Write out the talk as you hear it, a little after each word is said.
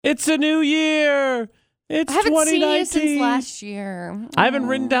It's a new year. It's I haven't 2019. seen you since last year. I haven't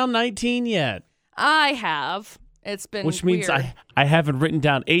written down 19 yet. I have. It's been Which means weird. I haven't written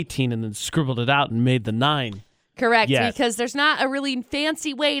down 18 and then scribbled it out and made the 9. Correct, yet. because there's not a really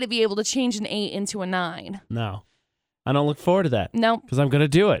fancy way to be able to change an 8 into a 9. No. I don't look forward to that. Nope. Because I'm going to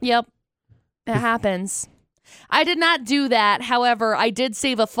do it. Yep. It happens. I did not do that. However, I did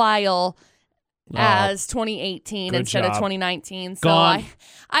save a file as 2018 instead of 2019. So Gone.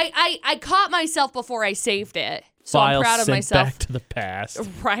 I caught myself before I saved it. So File I'm proud of sent myself. back to the past.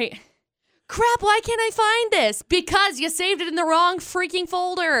 Right. Crap, why can't I find this? Because you saved it in the wrong freaking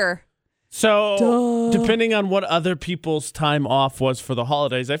folder. So, depending on what other people's time off was for the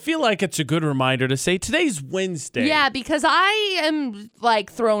holidays, I feel like it's a good reminder to say today's Wednesday. Yeah, because I am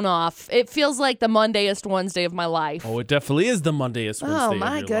thrown off. It feels like the Mondayest Wednesday of my life. Oh, it definitely is the Mondayest Wednesday. Oh of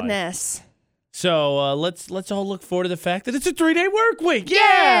my your goodness. life. So let's all look forward to the fact that it's a 3-day work week.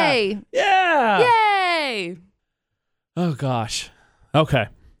 Yay! Yeah. Yay! Oh gosh. Okay.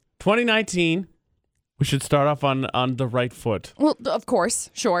 2019. We should start off on the right foot. Well, of course.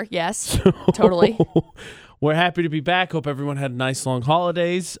 Sure. Yes. Totally. We're happy to be back. Hope everyone had nice long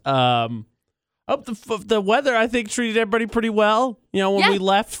holidays. The weather, I think, treated everybody pretty well. You know, when we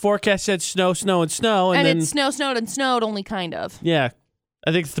left, forecast said snow. And then it snowed, only kind of. Yeah.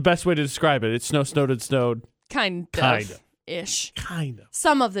 I think it's the best way to describe it. It snowed. Kind Kind of. Ish. Kind of.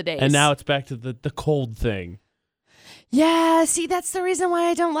 Some of the days. And now it's back to the cold thing. Yeah, see, that's the reason why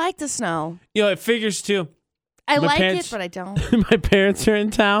I don't like the snow. You know, it figures too. I My like parents- it, but I don't. My parents are in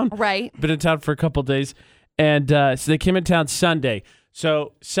town. Right. Been in town for a couple days. And so they came in town Sunday.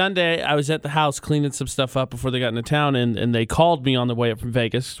 So Sunday, I was at the house cleaning some stuff up before they got into town. And they called me on the way up from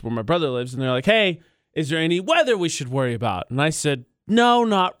Vegas, where my brother lives. And they're like, hey, is there any weather we should worry about? And I said, no,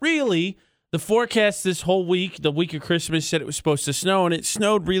 not really. The forecast this whole week, the week of Christmas, said it was supposed to snow. And it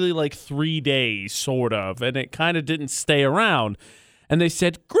snowed really like 3 days, sort of. And it kind of didn't stay around. And they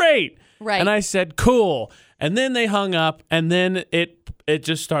said, great. Right. And I said, cool. And then they hung up, and then it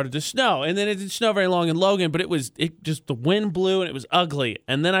just started to snow. And then it didn't snow very long in Logan, but the wind blew and it was ugly.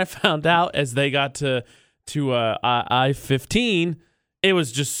 And then I found out as they got to I-15, it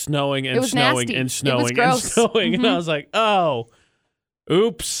was just snowing and snowing nasty. and snowing It was and gross. snowing. And I was like, oh,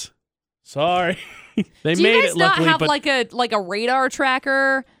 oops, sorry. They Do made you guys it not luckily, have but like a radar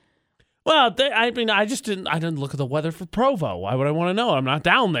tracker? well, I didn't look at the weather for Provo. Why would I want to know? I'm not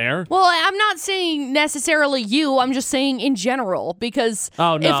down there. Well, I'm not saying necessarily you. I'm just saying in general because if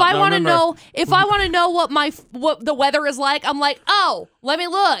I want to know what the weather is like, I'm like, oh, let me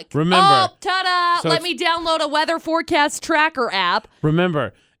look. Remember. Oh, ta-da! So Let it's- me download a weather forecast tracker app.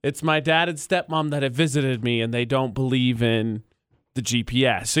 Remember, it's my dad and stepmom that have visited me, and they don't believe in the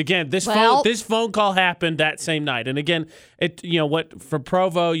GPS. Again, this phone call happened that same night. And again, for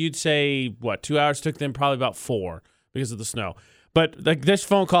Provo, you'd say 2 hours took them probably about 4 because of the snow. But like this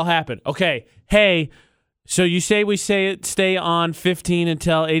phone call happened. Okay, hey, so you say we stay on 15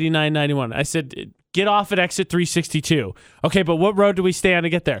 until 89, 91. I said, get off at exit 362. Okay, but what road do we stay on to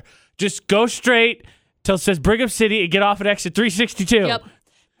get there? Just go straight till it says Brigham City and get off at exit 362. Yep.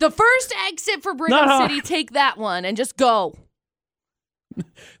 The first exit for Brigham City, take that one and just go.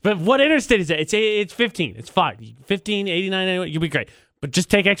 But what interstate is that? It's 15. It's fine. 15, 89, 91. You'll be great. But just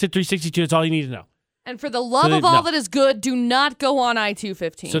take exit 362. It's all you need to know. And for the love of all that is good, do not go on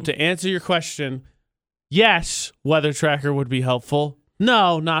I-215. So to answer your question, yes, weather tracker would be helpful.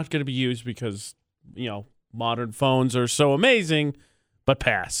 No, not going to be used because, modern phones are so amazing. But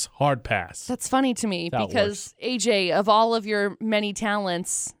pass. Hard pass. That's funny to me That because, AJ, of all of your many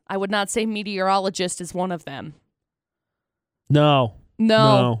talents, I would not say meteorologist is one of them. No.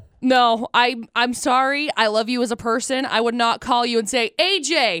 I'm sorry. I love you as a person. I would not call you and say,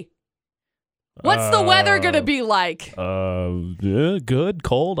 AJ, what's the weather going to be like? Yeah, good,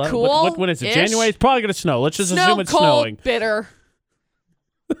 cold. Cool. What is it? January? It's probably going to snow. Let's just assume it's cold, snowing. Bitter.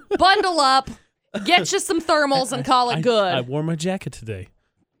 Bundle up. Get you some thermals and call it good. I wore my jacket today.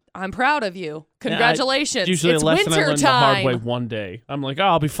 I'm proud of you. Congratulations. Usually it's a lesson I winter learned the hard time. way one day. I'm like,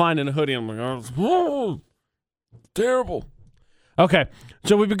 I'll be fine in a hoodie. I'm like, oh, terrible. Okay,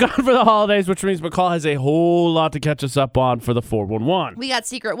 so we've been gone for the holidays, which means McCall has a whole lot to catch us up on for the 411. We got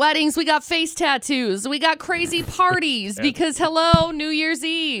secret weddings. We got face tattoos. We got crazy parties because, hello, New Year's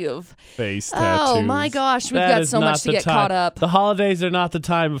Eve. Face tattoos. Oh, my gosh. We've got so much to get caught up. The holidays are not the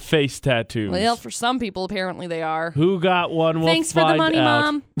time of face tattoos. Well, for some people, apparently they are. Who got one? We'll Thanks for the money, out.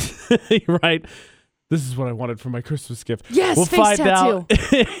 Mom. You're right. This is what I wanted for my Christmas gift. Yes, we'll face find tattoo.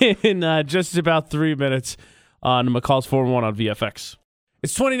 out in just about 3 minutes on McCall's 411 on VFX.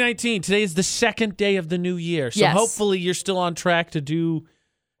 It's 2019. Today is the second day of the new year. So Yes. hopefully you're still on track to do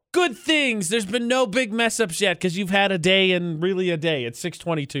good things. There's been no big mess ups yet because you've had a day and really a day. It's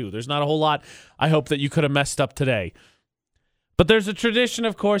 6:22. There's not a whole lot I hope that you could have messed up today. But there's a tradition,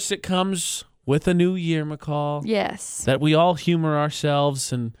 of course, that comes with a new year, McCall. Yes. That we all humor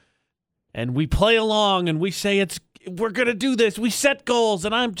ourselves and we play along and we say we're going to do this. We set goals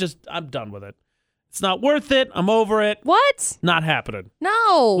and I'm done with it. It's not worth it. I'm over it. What? Not happening.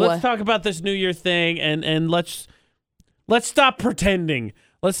 No. Let's talk about this New Year thing and let's stop pretending.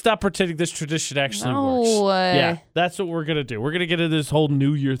 Let's stop pretending this tradition actually works. Yeah, that's what we're going to do. We're going to get into this whole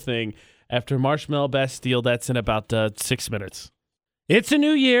New Year thing after Marshmallow Bastille. That's in about 6 minutes. It's a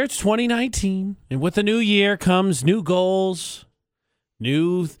new year. It's 2019. And with the new year comes new goals,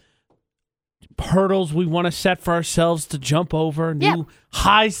 new hurdles we want to set for ourselves to jump over, new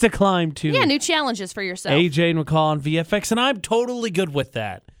highs to climb to. Yeah, new challenges for yourself. AJ and McCall on VFX, and I'm totally good with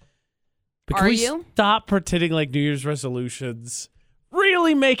that. But Are you? Stop pretending like New Year's resolutions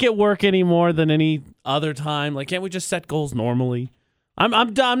really make it work any more than any other time? Like, can't we just set goals normally? I'm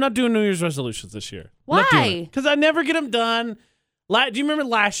not doing New Year's resolutions this year. Why? Because I never get them done. Do you remember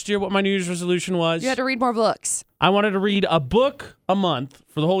last year what my New Year's resolution was? You had to read more books. I wanted to read a book a month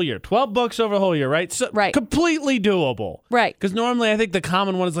for the whole year. 12 books over the whole year, right? So right. Completely doable. Right. Because normally I think the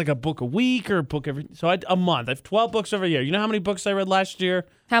common one is like a book a week or a book every... So a month. I have 12 books over a year. You know how many books I read last year?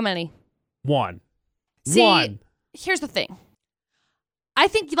 How many? 1. See, 1. Here's the thing. I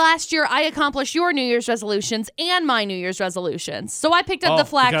think last year I accomplished your New Year's resolutions and my New Year's resolutions. So I picked up the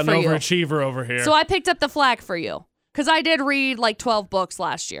flag for you. Got an overachiever over here. So I picked up the flag for you. Because I did read like 12 books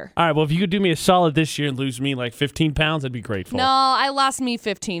last year. All right, well, if you could do me a solid this year and lose me like 15 pounds, I'd be grateful. No, I lost me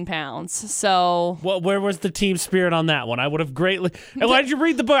 15 pounds, so... Well, where was the team spirit on that one? I would have greatly... And why did you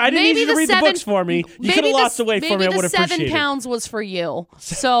read the book? I didn't need you to read the books for me. You could have lost the weight for me. I would appreciate it. Maybe the 7 pounds was for you,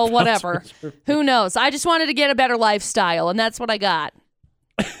 so whatever. Who knows? I just wanted to get a better lifestyle, and that's what I got.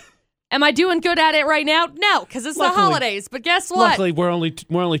 Am I doing good at it right now? No, because it's the holidays, but guess what? Luckily, we're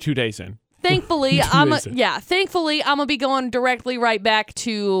only 2 days in. Thankfully, I'm gonna be going directly right back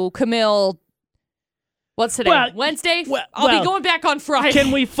to Camille. What's today? Wednesday? I'll be going back on Friday. Can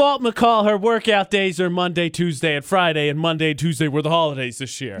we fault McCall? Her workout days are Monday, Tuesday, and Friday, and Monday and Tuesday were the holidays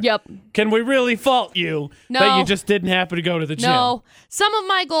this year. Yep. Can we really fault you that you just didn't happen to go to the gym? No. Some of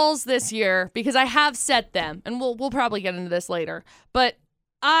my goals this year, because I have set them, and we'll probably get into this later, but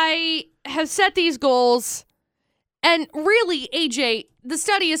I have set these goals, and really, AJ, the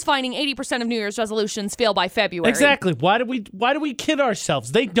study is finding 80% of New Year's resolutions fail by February. Exactly. Why do we kid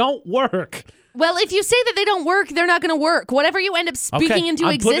ourselves? They don't work. Well, if you say that they don't work, they're not going to work. Whatever you end up speaking into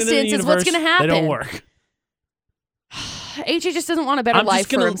existence is what's going to happen. They don't work. AJ just doesn't want a better life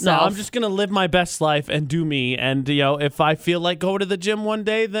for himself. No, I'm just going to live my best life and do me. And, if I feel like going to the gym one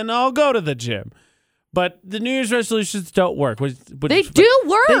day, then I'll go to the gym. But the New Year's resolutions don't work. They do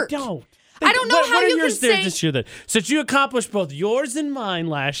work. They don't. I don't know how you can say... this year then? Since you accomplished both yours and mine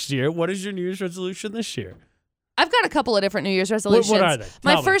last year, what is your New Year's resolution this year? I've got a couple of different New Year's resolutions. What are they?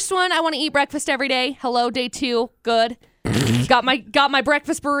 My first one, I want to eat breakfast every day. Hello, day 2. Good. got my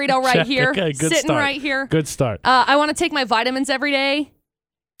breakfast burrito right here. Okay, good sitting start. right here. Good start. I want to take my vitamins every day.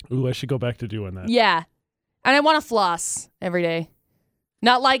 Ooh, I should go back to doing that. Yeah. And I want to floss every day.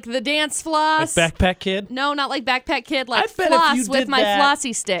 Not like the dance floss. Like Backpack Kid? No, not like Backpack Kid. Like floss with my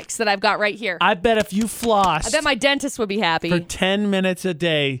flossy sticks that I've got right here. I bet if you flossed... I bet my dentist would be happy. For 10 minutes a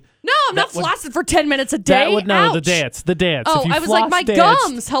day... No, I'm not flossing for 10 minutes a day. The dance. Oh, I was like, my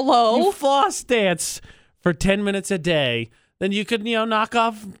gums, hello. You floss dance for 10 minutes a day, then you could, knock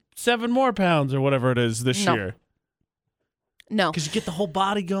off 7 more pounds or whatever it is this year. No. Because you get the whole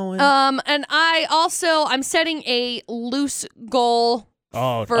body going. And I'm setting a loose goal...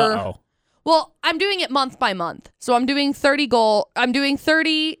 Well, I'm doing it month by month. So I'm doing 30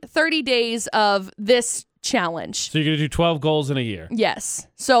 days of this challenge. So you're going to do 12 goals in a year. Yes.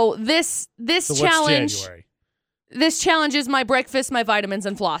 So this challenge what's January? This challenge is my breakfast, my vitamins,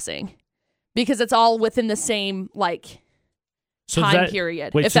 and flossing. Because it's all within the same time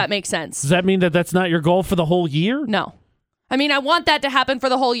period, if that makes sense. Does that mean that that's not your goal for the whole year? No. I mean, I want that to happen for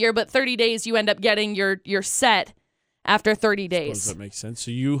the whole year, but 30 days you end up getting your set after 30 days. I suppose that makes sense. So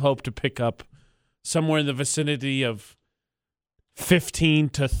you hope to pick up somewhere in the vicinity of 15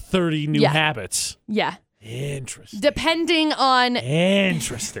 to 30 new habits. Yeah. Interesting. Depending on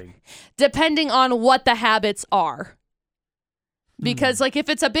what the habits are. Because if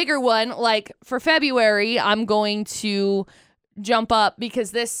it's a bigger one, like for February, I'm going to jump up because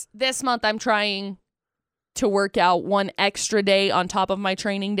this month I'm trying to work out 1 extra day on top of my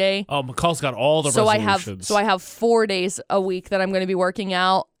training day. Oh, McCall's got all the resolutions. I have 4 days a week that I'm going to be working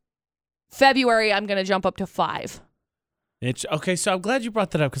out. February, I'm going to jump up to 5. It's okay. So I'm glad you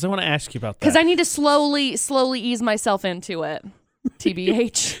brought that up because I want to ask you about that. Because I need to slowly ease myself into it.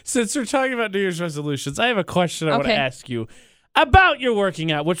 TBH. Since we're talking about New Year's resolutions, I have a question I want to ask you about your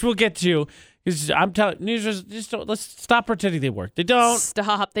working out, which we'll get to. Because I'm telling New Year's, let's stop pretending they work. They don't.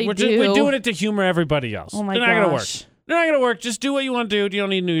 Stop. We're doing it to humor everybody else. Oh my gosh. They're not going to work. They're not going to work. Just do what you want to do. You don't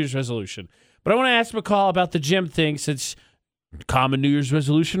need a New Year's resolution. But I want to ask McCall about the gym thing since common New Year's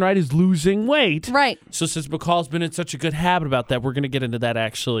resolution, right, is losing weight. Right. So since McCall's been in such a good habit about that, we're going to get into that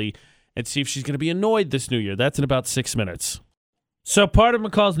actually and see if she's going to be annoyed this New Year. That's in about 6 minutes. So part of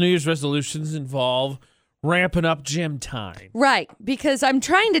McCall's New Year's resolutions involve ramping up gym time. Right, because I'm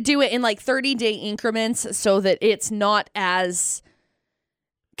trying to do it in like 30-day increments so that it's not as...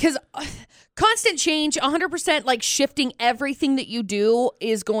 Because constant change, 100% like shifting everything that you do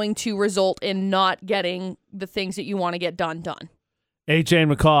is going to result in not getting the things that you want to get done. AJ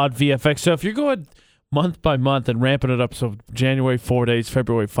and McCall at VFX. So if you're going month by month and ramping it up, so January 4 days,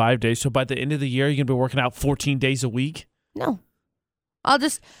 February 5 days, so by the end of the year, you're going to be working out 14 days a week? No. I'll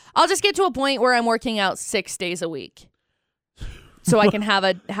just get to a point where I'm working out 6 days a week, so I can have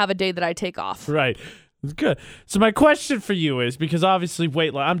a day that I take off. Right, good. So my question for you is, because obviously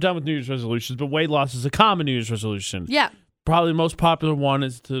weight loss, I'm done with New Year's resolutions, but weight loss is a common New Year's resolution. Yeah. Probably the most popular one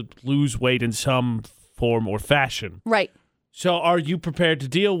is to lose weight in some form or fashion. Right. So are you prepared to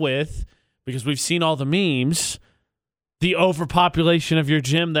deal with, because we've seen all the memes, the overpopulation of your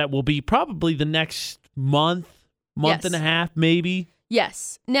gym that will be probably the next month yes. and a half, maybe?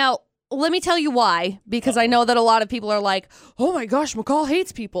 Yes. Now, let me tell you why, because I know that a lot of people are like, oh my gosh, McCall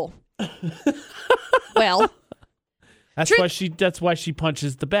hates people. Well, that's why she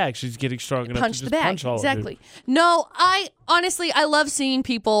punches the bag. She's getting strong enough to just punch all exactly. of you. No, I love seeing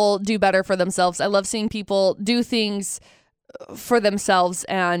people do better for themselves. I love seeing people do things for themselves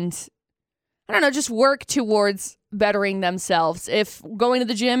and, I don't know, just work towards bettering themselves. If going to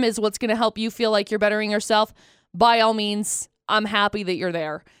the gym is what's going to help you feel like you're bettering yourself, by all means, I'm happy that you're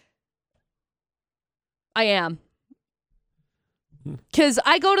there. I am. Because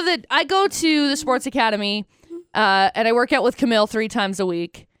I go to the sports academy and I work out with Camille 3 times a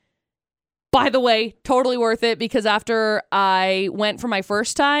week. By the way, totally worth it, because after I went for my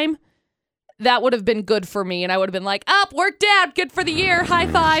first time, that would have been good for me. And I would have been like, worked out, good for the year, high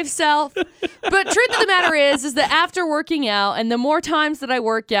five, self. But truth of the matter is that after working out, and the more times that I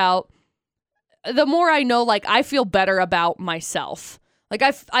work out, the more I know, like, I feel better about myself. Like,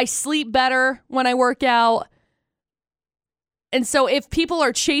 I sleep better when I work out. And so if people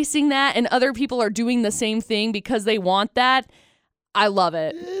are chasing that and other people are doing the same thing because they want that, I love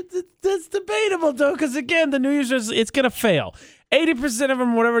it. That's debatable, though, because, again, the New Year's, it's going to fail. 80% of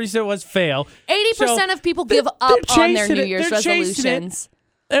them, whatever you said was fail. 80% of people give up on their New Year's resolutions.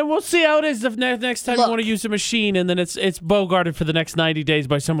 And we'll see how it is the next time you want to use a machine, and then it's bogarted for the next 90 days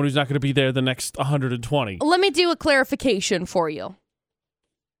by someone who's not going to be there the next 120. Let me do a clarification for you.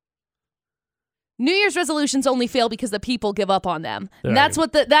 New Year's resolutions only fail because the people give up on them. And that's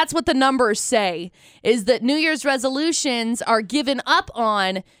what the numbers say, is that New Year's resolutions are given up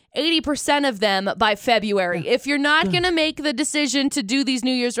on 80% of them by February. If you're not going to make the decision to do these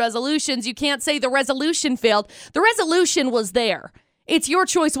New Year's resolutions, you can't say the resolution failed. The resolution was there. It's your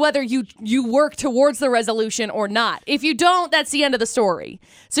choice whether you work towards the resolution or not. If you don't, that's the end of the story.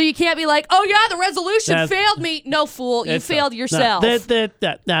 So you can't be like, oh yeah, the resolution failed me. No, fool, you failed yourself. Nah.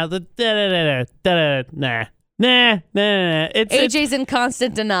 AJ's in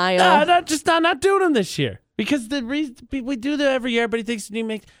constant denial. I'm not doing them this year. Because the reason we do that every year, everybody thinks you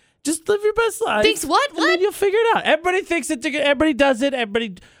make, just live your best life. Thinks what? And then you'll figure it out. Everybody thinks that everybody does it.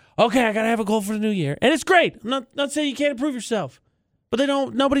 Okay, I got to have a goal for the new year. And it's great. I'm not saying you can't improve yourself. But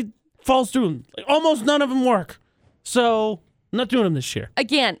nobody falls through them. Like, almost none of them work. So, I'm not doing them this year.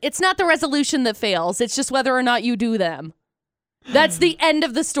 Again, it's not the resolution that fails. It's just whether or not you do them. That's the end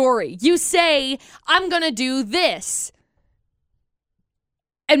of the story. You say, I'm going to do this.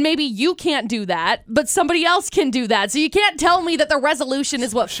 And maybe you can't do that, but somebody else can do that. So you can't tell me that the resolution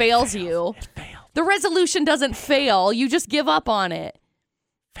is what fails you. It failed. The resolution doesn't fail. You just give up on it.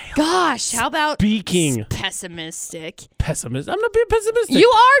 Gosh, how about pessimistic? I'm not being pessimistic. You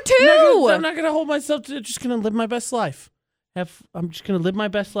are too. I'm not going to hold myself to just going to live my best life. I'm just going to live my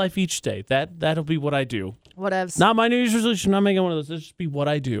best life each day. That'll be what I do. Whatevs. Not my New Year's resolution. I'm not making one of those. It'll just be what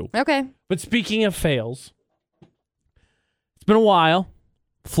I do. Okay. But speaking of fails, it's been a while.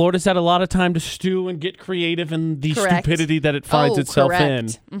 Florida's had a lot of time to stew and get creative in the stupidity that it finds itself in.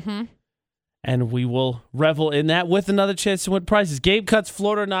 Mm-hmm. And we will revel in that with another chance to win prizes. Gabe Cuts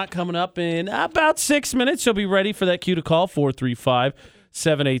Florida Not coming up in about 6 minutes. So be ready for that cue to call,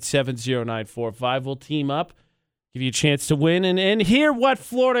 435-787-0945. We'll team up Give you a chance to win and hear what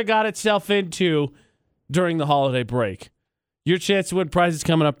Florida got itself into during the holiday break. Your chance to win prizes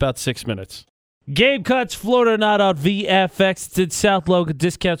coming up about 6 minutes. Game Cuts, Florida Not on VFX. It's in South Logan.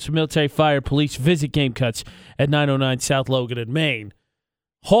 Discounts for military, fire, police. Visit Game Cuts at 909 South Logan in Maine.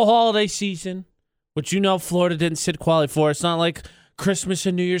 Whole holiday season, which Florida didn't sit quality for. It's not like Christmas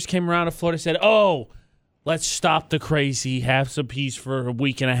and New Year's came around and Florida said, oh, let's stop the crazy, have some peace for a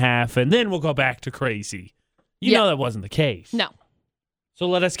week and a half, and then we'll go back to crazy. You know that wasn't the case. No. So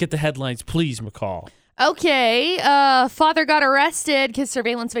let us get the headlines, please, McCall. Okay, father got arrested because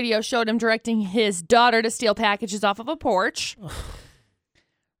surveillance video showed him directing his daughter to steal packages off of a porch.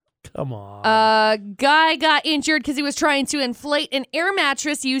 Come on. Guy got injured because he was trying to inflate an air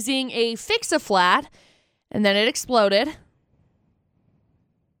mattress using a fix-a-flat, and then it exploded.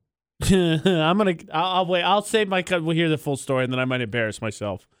 I'll wait. I'll save my cut. We'll hear the full story, and then I might embarrass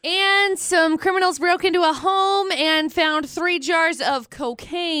myself. And some criminals broke into a home and found 3 jars of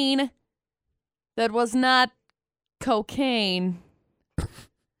cocaine that was not cocaine. And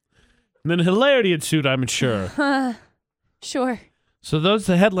then hilarity ensued, I'm sure. Sure. So those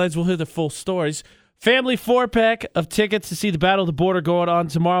are the headlines. We'll hear the full stories. Family 4-pack of tickets to see the Battle of the Border going on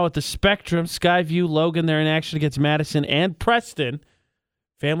tomorrow at the Spectrum. Skyview, Logan, they're in action against Madison and Preston.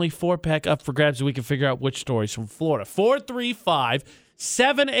 Family 4-pack up for grabs so we can figure out which stories from Florida.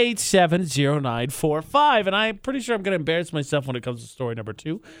 435-787-0945. And I'm pretty sure I'm going to embarrass myself when it comes to story number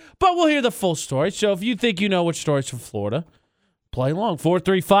 2. But we'll hear the full story. So if you think you know which stories from Florida, play along.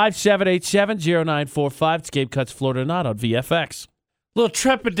 435-787-0945. It's Game Cuts Florida Not on VFX. Little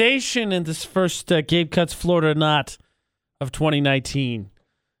trepidation in this first Game Cuts Florida Not of 2019.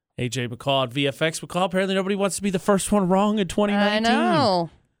 AJ McCall at VFX. McCall, apparently nobody wants to be the first one wrong in 2019. I know.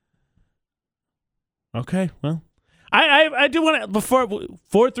 Okay, well, I do want to, before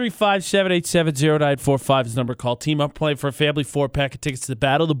 435-787-0945 is the number. Call. Team up, playing for a family 4-pack of tickets to the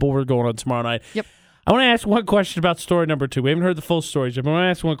Battle of the Border going on tomorrow night. Yep. I want to ask one question about story number 2. We haven't heard the full story yet, but I want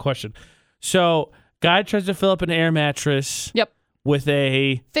to ask one question. So, guy tries to fill up an air mattress. Yep. With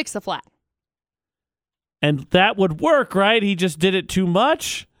a fix-a-flat. And that would work, right? He just did it too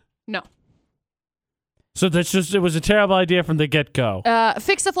much? No. So it was a terrible idea from the get-go.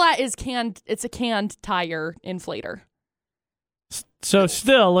 Fix-a-flat is canned. It's a canned tire inflator. So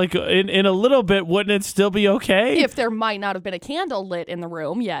still, like in a little bit, wouldn't it still be okay? If there might not have been a candle lit in the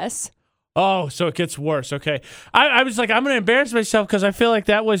room, yes. Oh, so it gets worse. Okay. I was like, I'm going to embarrass myself because I feel like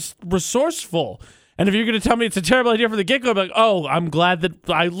that was resourceful. And if you're going to tell me it's a terrible idea from the get-go, I'm like, oh, I'm glad that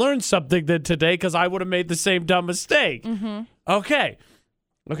I learned something today because I would have made the same dumb mistake. Mm-hmm. Okay,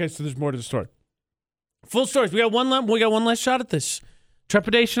 so there's more to the story. Full stories. We got one last shot at this.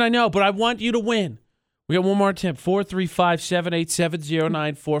 Trepidation, I know, but I want you to win. We got one more attempt.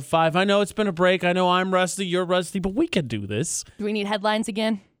 435-787-0945. I know it's been a break. I know I'm rusty, you're rusty, but we can do this. Do we need headlines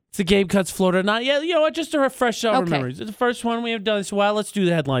again? It's the Game Cuts Florida Not. Yeah, you know what? Just to refresh our memories. It's the first one we have done this a while. Let's do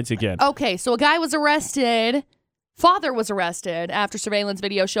the headlines again. Okay, so a guy was arrested. Father was arrested after surveillance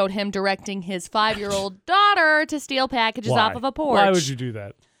video showed him directing his 5-year-old daughter to steal packages off of a porch. Why would you do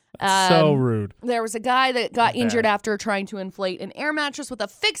that? That's so rude. There was a guy that got injured after trying to inflate an air mattress with a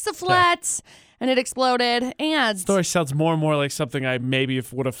fix-a-flat, and it exploded. And story sounds more and more like something I maybe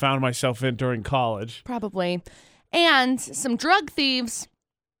would have found myself in during college. Probably. And some drug thieves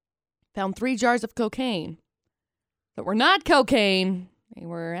found 3 jars of cocaine that were not cocaine. They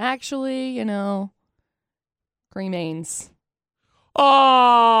were actually, cremains.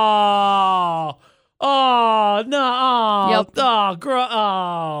 Oh, no. Yep.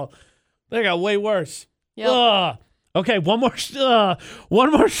 Oh, they got way worse. Yep. Okay, one more shot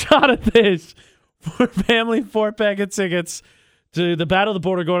at this for family 4-pack of tickets to the Battle of the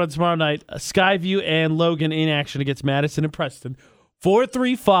Border going on tomorrow night. Skyview and Logan in action against Madison and Preston.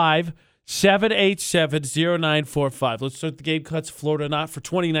 435-787-0945. Let's start the Game Cuts Florida Not for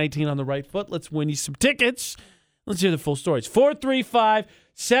 2019 on the right foot. Let's win you some tickets. Let's hear the full stories.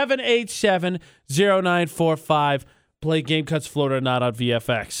 435-787-0945. Play Game Cuts Florida Not on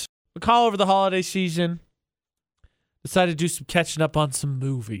VFX. McCall over the holiday season decided to do some catching up on some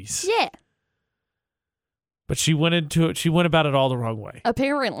movies. Yeah. But she went about it all the wrong way.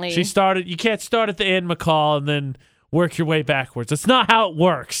 Apparently. You can't start at the end, McCall, and then work your way backwards. That's not how it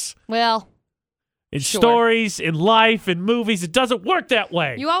works. Well, in stories, in life, in movies, it doesn't work that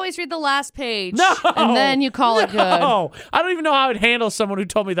way. You always read the last page. No! And then you call it good. No! I don't even know how I'd handle someone who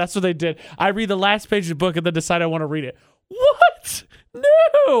told me that's what they did. I read the last page of the book and then decide I want to read it. What?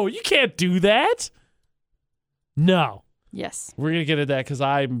 No! You can't do that. No. Yes. We're going to get into that because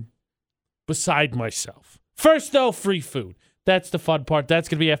I'm beside myself. First, though, free food. That's the fun part. That's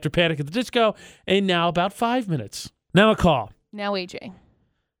going to be after Panic at the Disco in now about 5 minutes. Now, McCall. Now, AJ.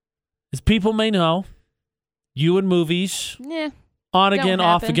 As people may know, you and movies, on again,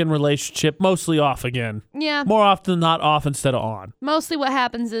 off again relationship, mostly off again. Yeah. More often than not, off instead of on. Mostly what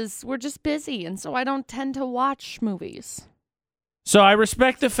happens is we're just busy, and so I don't tend to watch movies. So I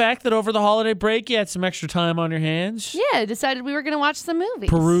respect the fact that over the holiday break, you had some extra time on your hands. Yeah, I decided we were going to watch some movies.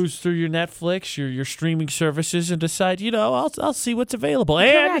 Peruse through your Netflix, your streaming services, and decide, I'll see what's available.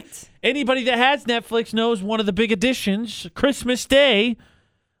 Correct. And anybody that has Netflix knows one of the big additions, Christmas Day,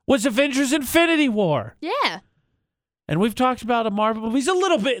 was Avengers Infinity War. Yeah. And we've talked about Marvel movies a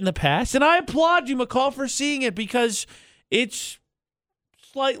little bit in the past, and I applaud you, McCall, for seeing it because it's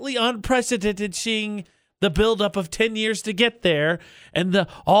slightly unprecedented seeing the buildup of 10 years to get there and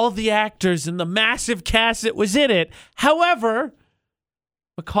all of the actors and the massive cast that was in it. However,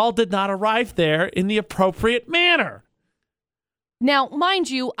 McCall did not arrive there in the appropriate manner. Now,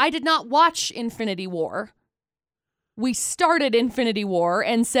 mind you, I did not watch Infinity War. We started Infinity War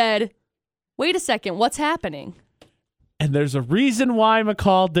and said, wait a second, what's happening? And there's a reason why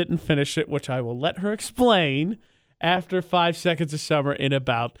McCall didn't finish it, which I will let her explain after 5 seconds of summer in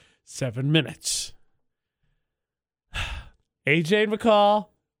about 7 minutes. AJ and McCall,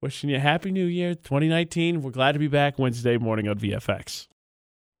 wishing you a Happy New Year 2019. We're glad to be back Wednesday morning on VFX.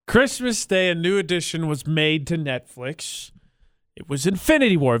 Christmas Day, a new edition was made to Netflix. It was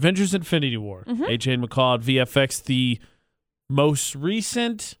Infinity War, Avengers Infinity War. Mm-hmm. AJ and McCall at VFX, the most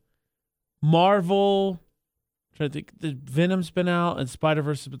recent Marvel. I'm trying to think, the Venom's been out and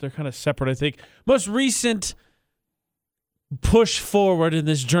Spider-Verse, but they're kind of separate, I think. Most recent push forward in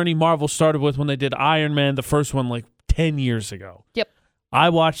this journey Marvel started with when they did Iron Man, the first one, like 10 years ago. Yep. I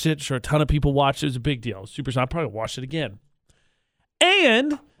watched it. Sure, a ton of people watched it. It was a big deal. Super. I'll probably watch it again.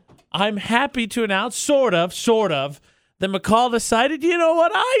 And I'm happy to announce, sort of, that McCall decided, you know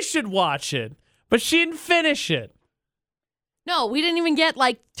what, I should watch it. But she didn't finish it. No, we didn't even get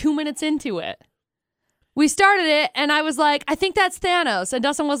like 2 minutes into it. We started it, and I was like, I think that's Thanos. And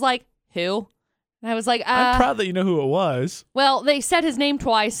Dustin was like, who? And I was like, I'm proud that you know who it was. Well, they said his name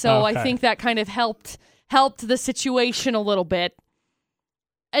twice, so Okay. I think that kind of helped the situation a little bit.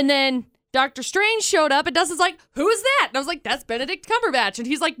 And then Doctor Strange showed up, and Dustin's like, who is that? And I was like, that's Benedict Cumberbatch. And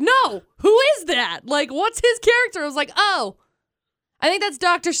he's like, no, who is that? Like, what's his character? I was like, oh, I think that's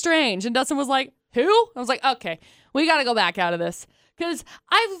Doctor Strange. And Dustin was like, who? I was like, okay, we got to go back out of this. Because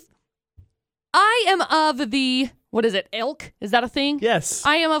I am of the, what is it, ilk? Is that a thing? Yes.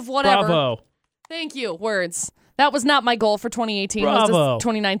 I am of whatever. Bravo. Thank you. Words. That was not my goal for 2018. Bravo.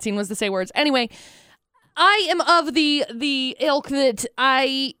 2019 was to say words. Anyway, I am of the ilk that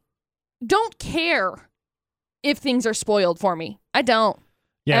I don't care if things are spoiled for me. I don't.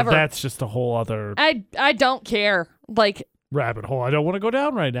 Yeah, ever. That's just a whole other I don't care. Like, rabbit hole I don't want to go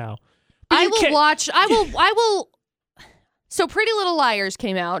down right now. I will. So Pretty Little Liars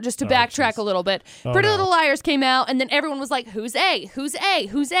came out, just to backtrack a little bit. Pretty Little Liars came out, and then everyone was like, who's A? Who's A?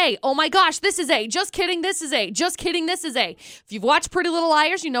 Who's A? Oh my gosh, this is A. Just kidding, this is A. Just kidding, this is A. If you've watched Pretty Little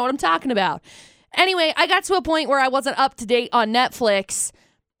Liars, you know what I'm talking about. Anyway, I got to a point where I wasn't up to date on Netflix,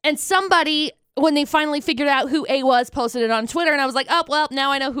 and somebody, when they finally figured out who A was, posted it on Twitter, and I was like, oh, well,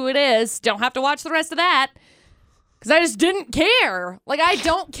 now I know who it is. Don't have to watch the rest of that. Because I just didn't care. Like, I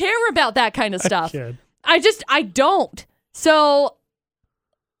don't care about that kind of stuff. I don't. So,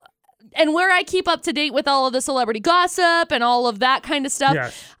 and where I keep up to date with all of the celebrity gossip and all of that kind of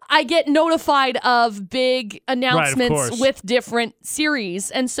stuff, I get notified of big announcements with different series.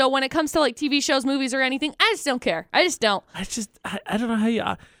 And so when it comes to like TV shows, movies, or anything, I just don't care. I just don't. I don't know how you...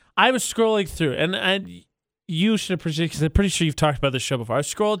 I was scrolling through, and you should appreciate, because I'm pretty sure you've talked about this show before. I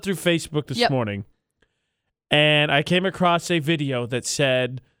was scrolling through Facebook this morning, and I came across a video that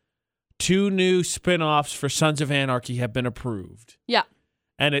said 2 new spinoffs for Sons of Anarchy have been approved. Yeah.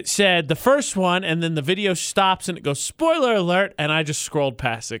 And it said the first one, and then the video stops and it goes, spoiler alert, and I just scrolled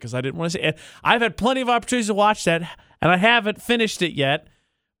past it because I didn't want to see it. I've had plenty of opportunities to watch that, and I haven't finished it yet,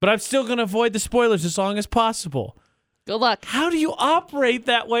 but I'm still going to avoid the spoilers as long as possible. Good luck. How do you operate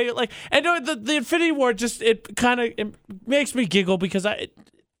that way? Like, and the Infinity War just, it makes me giggle because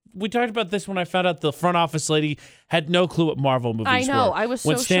we talked about this when I found out the front office lady had no clue what Marvel movies were. I know. I was so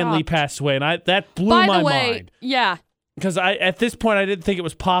when Stan Lee shocked. passed away, and that blew my mind. Yeah. Because at this point, I didn't think it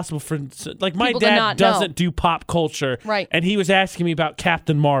was possible for, like, my People dad doesn't do pop culture. Right. And he was asking me about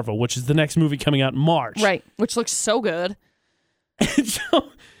Captain Marvel, which is the next movie coming out in March. Right. Which looks so good. And so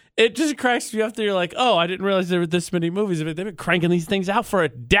it just cracks me up that you're like, oh, I didn't realize there were this many movies. They've been cranking these things out for a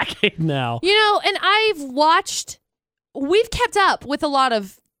decade now. You know, and we've kept up with a lot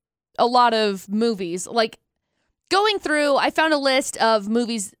of movies. Like, going through, I found a list of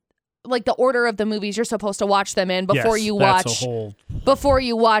movies, like the order of the movies you're supposed to watch them in before you watch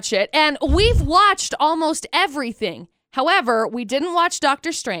it. And we've watched almost everything. However, we didn't watch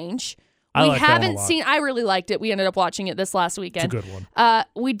Doctor Strange. I really liked it. We ended up watching it this last weekend. It's a good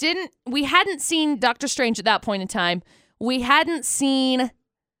one. We hadn't seen Doctor Strange at that point in time. We hadn't seen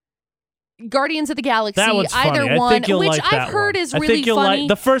Guardians of the Galaxy, that one's either funny. one, I think you'll which like I've heard one. is really funny.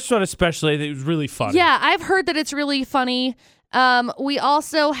 The first one especially, I think it was really funny. Yeah, I've heard that it's really funny. We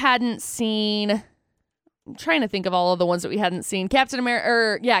also hadn't seen, I'm trying to think of all of the ones that we hadn't seen. Captain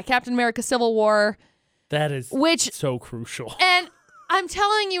America Civil War. That is so crucial. And I'm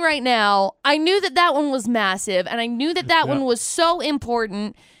telling you right now, I knew that one was massive, and I knew that one was so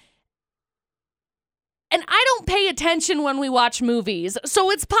important. And I don't pay attention when we watch movies,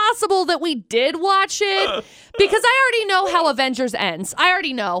 so it's possible that we did watch it because I already know how Avengers ends. I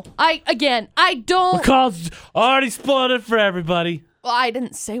already know. I don't. McCall's already spoiled it for everybody. Well, I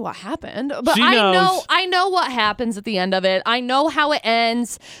didn't say what happened, but she knows. I know what happens at the end of it. I know how it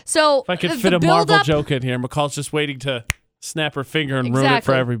ends. So if I could fit a Marvel joke in here, McCall's just waiting to snap her finger and ruin it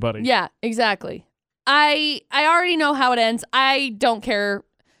for everybody. Yeah, exactly. I already know how it ends. I don't care.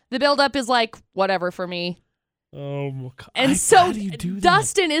 The buildup is like whatever for me. Oh my God. And so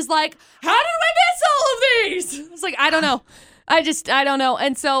Dustin is like, how did I miss all of these? It's like, I don't know. I don't know.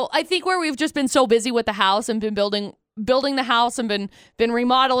 And so I think where we've just been so busy with the house and been building the house and been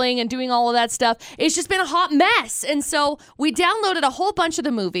remodeling and doing all of that stuff, it's just been a hot mess. And so we downloaded a whole bunch of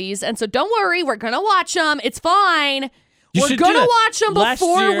the movies. And so don't worry, we're going to watch them. It's fine. We're going to watch them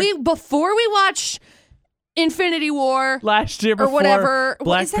before we watch Infinity War last year before or whatever.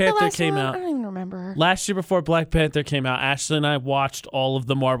 Black Panther came out. I don't even remember. Last year before Black Panther came out, Ashley and I watched all of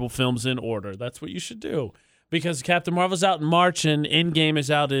the Marvel films in order. That's what you should do. Because Captain Marvel's out in March and Endgame is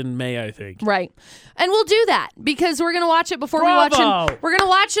out in May, I think. Right. And we'll do that because we're going to watch it before we watch them. We're going to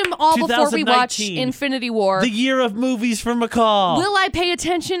watch them all before we watch Infinity War. The year of movies for McCall. Will I pay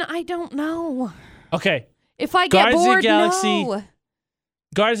attention? I don't know. Okay. If I get bored, no.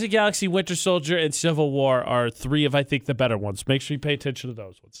 Guardians of the Galaxy, Winter Soldier, and Civil War are three of, I think, the better ones. Make sure you pay attention to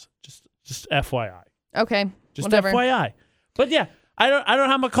those ones. Just FYI. Okay. Just whatever. FYI. But yeah, I don't know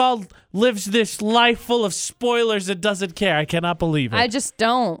how McCall lives this life full of spoilers and doesn't care. I cannot believe it. I just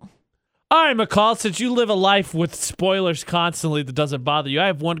don't. All right, McCall, since you live a life with spoilers constantly that doesn't bother you, I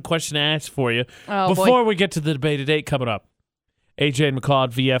have one question to ask for you before we get to the debate at 8 coming up. AJ and McCall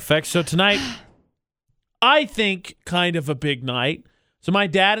at VFX. So tonight, I think kind of a big night. So my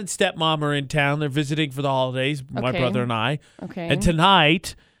dad and stepmom are in town. They're visiting for the holidays, my brother and I. Okay. And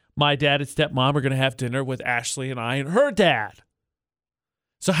tonight, my dad and stepmom are going to have dinner with Ashley and I and her dad.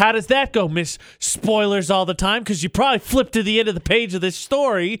 So how does that go, Miss Spoilers all the time? Because you probably flipped to the end of the page of this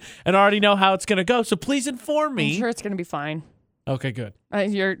story and already know how it's going to go. So please inform me. I'm sure it's going to be fine. Okay, good.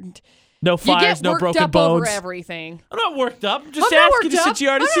 No fires, no broken bones. You get worked up over everything. I'm not worked up. I'm just asking you since you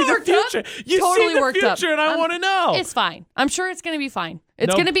already see the future. You see the future, and I want to know. It's fine. I'm sure it's going to be fine.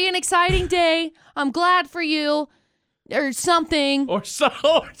 It's going to be an exciting day. I'm glad for you. Or something.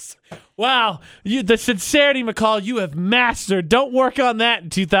 Wow. The sincerity, McCall, you have mastered. Don't work on that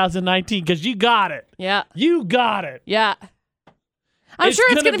in 2019 because you got it. Yeah. You got it. Yeah. I'm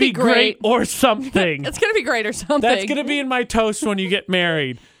sure it's going to be great. Or something. It's going to be great or something. That's going to be in my toast when you get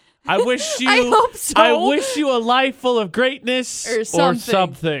married. I wish you. I hope so. I wish you a life full of greatness or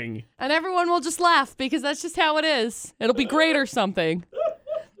something. And everyone will just laugh because that's just how it is. It'll be great or something.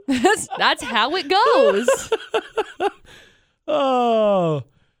 That's how it goes. Oh.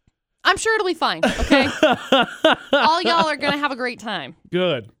 I'm sure it'll be fine, okay? All y'all are going to have a great time.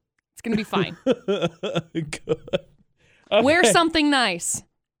 Good. It's going to be fine. Good. Okay. Wear something nice.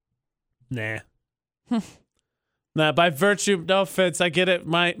 Nah. Nah, by virtue, no offense, I get it.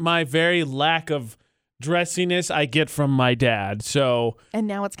 My very lack of dressiness, I get from my dad. So. And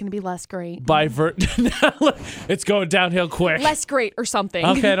now it's going to be less great. It's going downhill quick. Less great or something.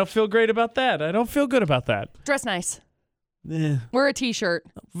 Okay, I don't feel great about that. I don't feel good about that. Dress nice. Yeah. Wear a t-shirt.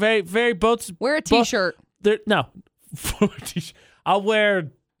 Very, very both. Wear a t-shirt. No. I'll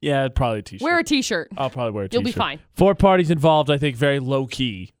wear. Yeah, probably a t-shirt. Wear a t-shirt. I'll probably wear a t-shirt. You'll be fine. 4 parties involved, I think, very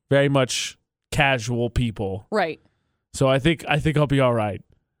low-key. Very much casual people. Right. So I think I'll be all right.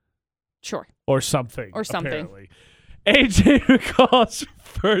 Sure. Or something. Apparently. AJ McCall's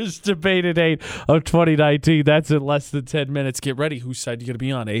first debate at 8 of 2019. That's in less than 10 minutes. Get ready. Whose side are you going to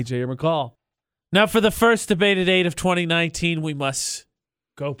be on, AJ or McCall? Now, for the first debate at 8 of 2019, we must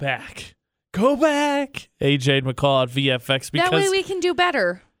go back. Go back. AJ and McCall at VFX. Because that way we can do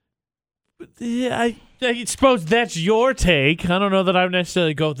better. Yeah, I suppose that's your take. I don't know that I would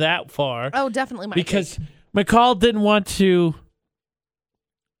necessarily go that far. Oh, definitely my because take. McCall didn't want to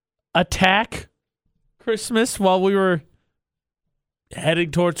attack Christmas while we were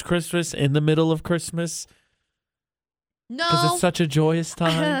heading towards Christmas, in the middle of Christmas. No. Because it's such a joyous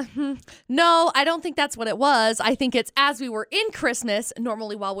time. No, I don't think that's what it was. I think it's as we were in Christmas,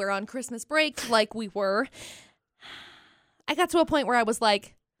 normally while we're on Christmas break, like we were, I got to a point where I was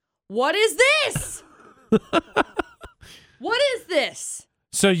like, what is this? What is this?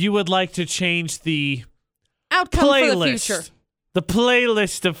 So you would like to change the outcome playlist, for the future. The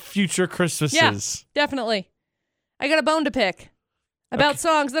playlist of future Christmases. Yeah, definitely. I got a bone to pick about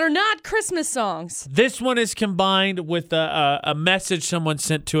songs that are not Christmas songs. This one is combined with a message someone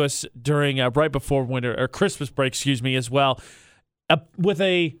sent to us during right before winter or Christmas break, as well, with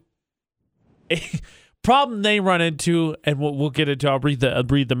a problem they run into, and we'll get into. I'll read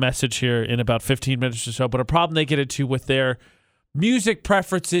the message here in about 15 minutes or so. But a problem they get into with their music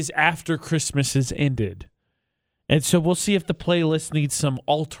preferences after Christmas has ended, and so we'll see if the playlist needs some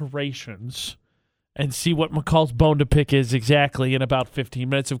alterations. And see what McCall's bone to pick is exactly in about 15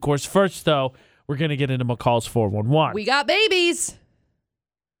 minutes. Of course, first, though, we're going to get into McCall's 411. We got babies.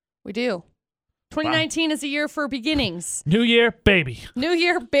 We do. 2019 is a year for beginnings. New year, baby. New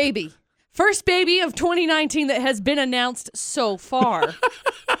year, baby. First baby of 2019 that has been announced so far.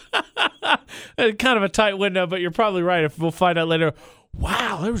 Kind of a tight window, but you're probably right. If we'll find out later.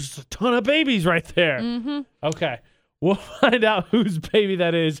 Wow, there was a ton of babies right there. Mm-hmm. Okay. We'll find out whose baby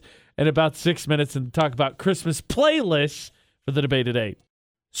that is in about 6 minutes and talk about Christmas playlists for the debate at 8.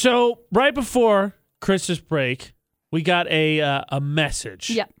 So right before Christmas break, we got a message.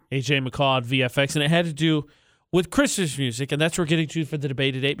 Yep. AJ McCall at VFX, and it had to do with Christmas music, and that's what we're getting to for the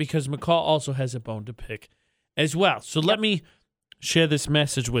debate at 8 because McCall also has a bone to pick as well. So let me share this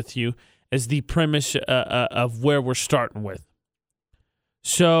message with you as the premise of where we're starting with.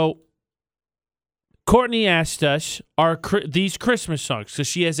 So Courtney asked us, are these Christmas songs, because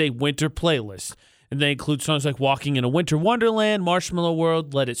she has a winter playlist, and they include songs like Walking in a Winter Wonderland, Marshmallow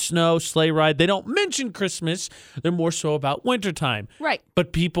World, Let It Snow, Sleigh Ride. They don't mention Christmas. They're more so about wintertime. Right.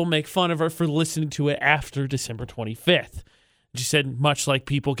 But people make fun of her for listening to it after December 25th. She said, much like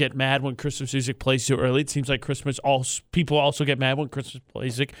people get mad when Christmas music plays too early, it seems like people also get mad when Christmas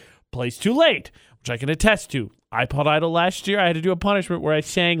music plays too late, which I can attest to. iPod Idol last year, I had to do a punishment where I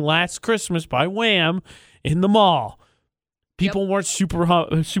sang Last Christmas by Wham in the mall. People weren't super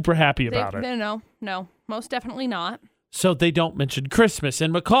happy about it. No, most definitely not. So they don't mention Christmas.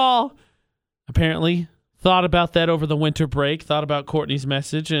 And McCall apparently thought about that over the winter break, thought about Courtney's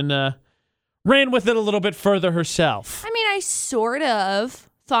message, and ran with it a little bit further herself. I mean, I sort of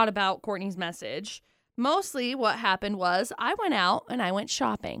thought about Courtney's message. Mostly what happened was I went out and I went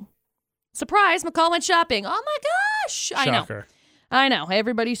shopping. Surprise, McCall went shopping. Oh my gosh. Shocker. I know.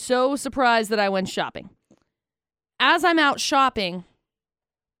 Everybody's so surprised that I went shopping. As I'm out shopping,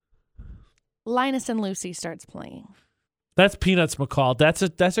 Linus and Lucy starts playing. That's Peanuts, McCall.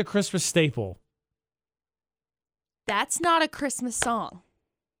 That's a Christmas staple. That's not a Christmas song.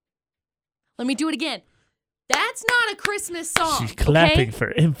 Let me do it again. That's not a Christmas song. She's clapping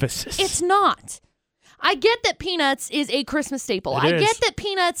for emphasis. It's not. I get that Peanuts is a Christmas staple. I get that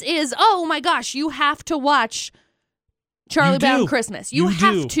Peanuts is, oh my gosh, you have to watch Charlie Brown Christmas. You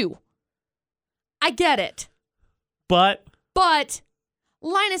have to. I get it. But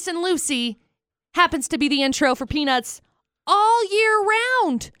Linus and Lucy happens to be the intro for Peanuts all year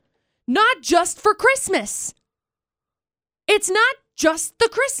round, not just for Christmas. It's not just the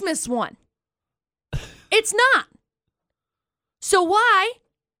Christmas one. It's not. So why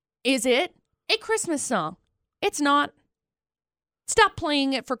is it a Christmas song? It's not. Stop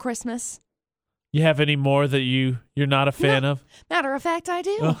playing it for Christmas. You have any more that you're not a fan of? Matter of fact, I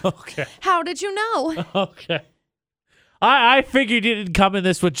do. Oh, okay. How did you know? Okay. I figured you didn't come in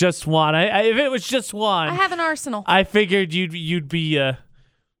this with just one. If it was just one, I have an arsenal. I figured you'd kind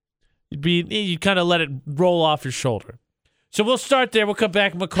of let it roll off your shoulder. So we'll start there. We'll come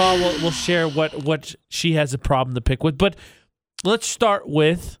back. McCall will share what she has a problem to pick with. But let's start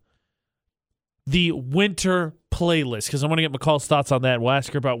with the winter playlist, because I want to get McCall's thoughts on that. We'll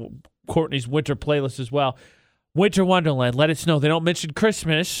ask her about Courtney's winter playlist as well. Winter Wonderland, Let It Snow. They don't mention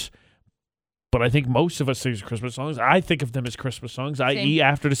Christmas, but I think most of us think of Christmas songs. I think of them as Christmas songs, i.e.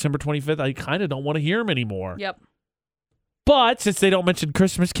 after December 25th. I kind of don't want to hear them anymore. Yep. But since they don't mention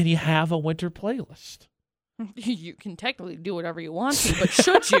Christmas, can you have a winter playlist? You can technically do whatever you want to, but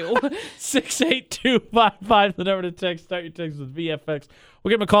should you? 68255, the number to text. Start your text with VFX.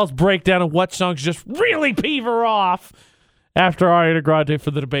 We'll get McCall's breakdown of what songs just really peeve her off after Ariana Grande for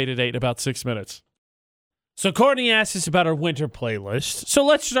the debate at 8 in about 6 minutes. So Courtney asked us about our winter playlist. So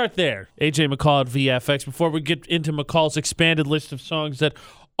let's start there. AJ McCall at VFX. Before we get into McCall's expanded list of songs that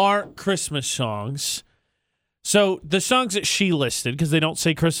aren't Christmas songs. So the songs that she listed, because they don't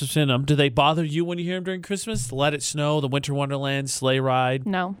say Christmas in them, do they bother you when you hear them during Christmas? Let It Snow, The Winter Wonderland, Sleigh Ride?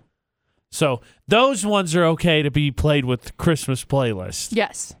 No. So those ones are okay to be played with Christmas playlist.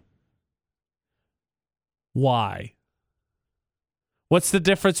 Yes. Why? What's the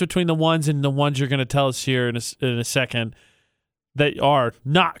difference between the ones and the ones you're going to tell us here in a second that are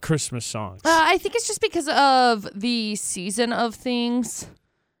not Christmas songs? I think it's just because of the season of things.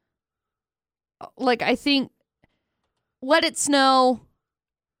 Like, I think Let It Snow,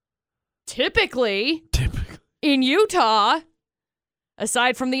 typically in Utah,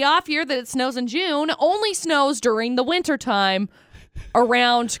 aside from the off year that it snows in June, only snows during the winter time,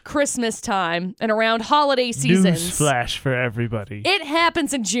 around Christmas time, and around holiday seasons. Newsflash for everybody. It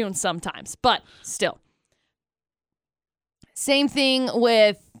happens in June sometimes, but still. Same thing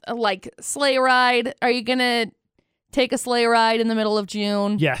with, like, sleigh ride. Are you going to take a sleigh ride in the middle of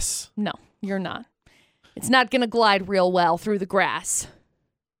June? Yes. No, you're not. It's not going to glide real well through the grass.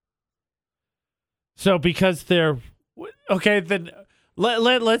 So because they're... Okay, then...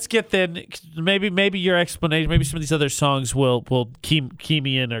 Let's get then maybe your explanation, maybe some of these other songs will key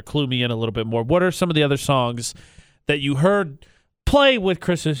me in or clue me in a little bit more. What are some of the other songs that you heard play with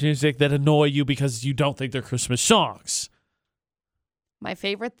Christmas music that annoy you because you don't think they're Christmas songs? My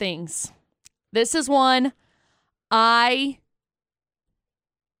favorite things. This is one I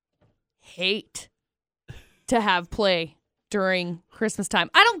hate to have play during Christmas time.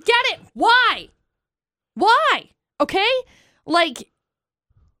 I don't get it. Why? Okay? Like,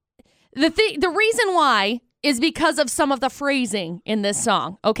 the reason why is because of some of the phrasing in this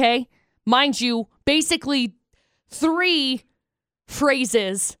song, okay? Mind you, basically 3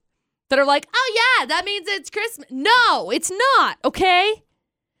 phrases that are like, oh yeah, that means it's Christmas. No, it's not, okay?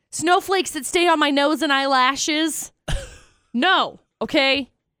 Snowflakes that stay on my nose and eyelashes. No,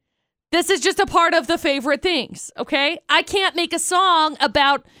 okay? This is just a part of the favorite things, okay? I can't make a song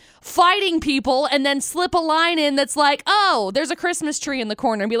about fighting people and then slip a line in that's like, oh, there's a Christmas tree in the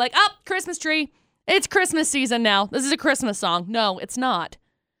corner and be like, oh, Christmas tree. It's Christmas season now. This is a Christmas song. No, it's not.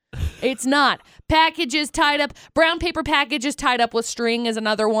 It's not. Packages tied up, brown paper packages tied up with string is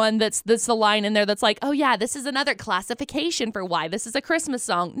another one that's the line in there that's like, oh yeah, this is another classification for why this is a Christmas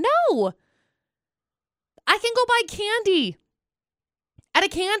song. No. I can go buy candy at a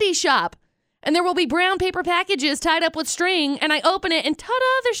candy shop. And there will be brown paper packages tied up with string, and I open it, and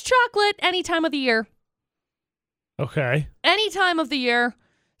ta-da, there's chocolate any time of the year. Okay. Any time of the year.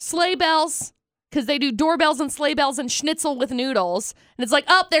 Sleigh bells, because they do doorbells and sleigh bells and schnitzel with noodles. And it's like,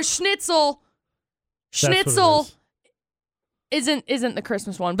 oh, there's schnitzel. Schnitzel isn't the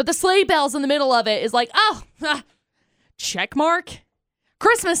Christmas one, but the sleigh bells in the middle of it is like, oh, check mark.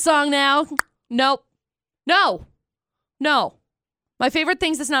 Christmas song now. Nope. No. My favorite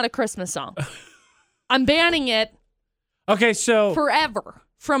things is not a Christmas song. I'm banning it. Okay, so forever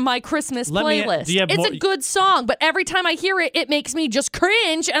from my Christmas playlist. It's a good song, but every time I hear it, it makes me just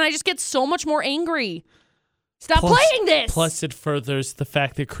cringe, and I just get so much more angry. Stop playing this. Plus, it furthers the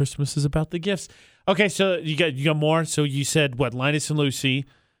fact that Christmas is about the gifts. Okay, so you got more. So you said what? Linus and Lucy,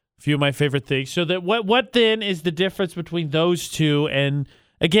 a few of my favorite things. So that what then is the difference between those two and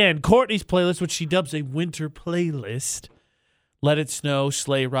again Courtney's playlist, which she dubs a winter playlist? Let It Snow,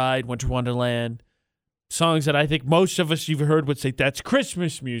 Sleigh Ride, Winter Wonderland. Songs that I think most of us you've heard would say that's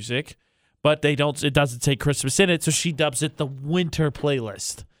Christmas music, but it doesn't say Christmas in it, so she dubs it the winter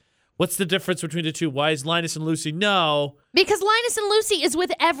playlist. What's the difference between the two? Why is Linus and Lucy no? Because Linus and Lucy is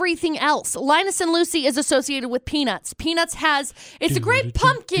with everything else. Linus and Lucy is associated with Peanuts. Peanuts has, it's a great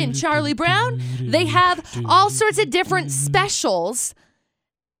pumpkin, Charlie Brown. They have all sorts of different specials.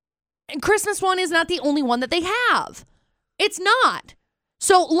 And Christmas one is not the only one that they have. It's not.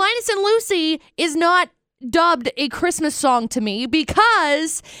 So Linus and Lucy is not dubbed a Christmas song to me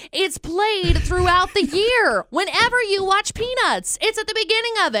because it's played throughout the year. Whenever you watch Peanuts, it's at the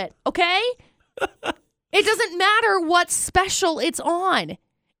beginning of it, okay? It doesn't matter what special it's on.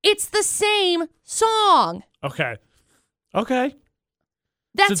 It's the same song. Okay.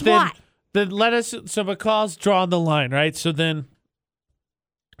 That's why. Then so McCall's drawing the line, right? So then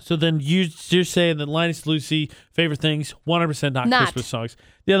you're saying that Linus Lucy favorite things 100% not Christmas songs.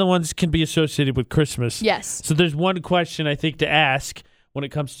 The other ones can be associated with Christmas. Yes. So there's one question I think to ask when it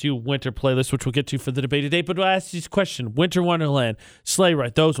comes to winter playlists, which we'll get to for the debate today. But I'll ask this question: Winter Wonderland, Sleigh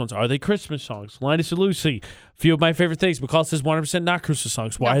Ride, those ones, are they Christmas songs? Linus and Lucy, a few of my favorite things. McCall says 100% not Christmas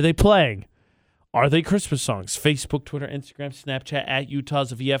songs. Why are they playing? Are they Christmas songs? Facebook, Twitter, Instagram, Snapchat at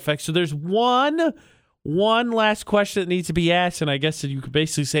Utah's VFX. So there's one one last question that needs to be asked, and I guess you could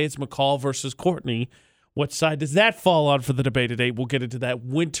basically say it's McCall versus Courtney. What side does that fall on for the debate today? We'll get into that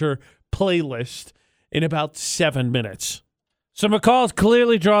winter playlist in about 7 minutes. So McCall's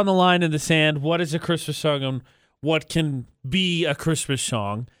clearly drawn the line in the sand. What is a Christmas song and what can be a Christmas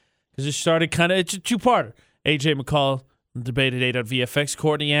song? Because it started it's a two-parter. AJ McCall, debate at 8 on VFX.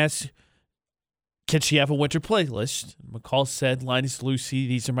 Courtney asks, can she have a winter playlist? McCall said, Linus Lucy,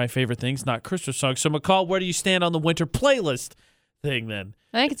 these are my favorite things, not Christmas songs. So McCall, where do you stand on the winter playlist thing then?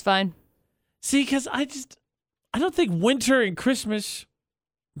 I think it's fine. See, because I don't think winter and Christmas,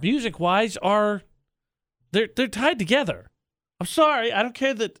 music-wise, they're tied together. I'm sorry, I don't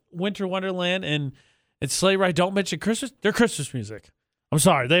care that Winter Wonderland and Sleigh Ride don't mention Christmas. They're Christmas music. I'm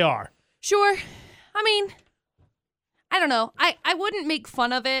sorry, they are. Sure. I mean, I don't know. I wouldn't make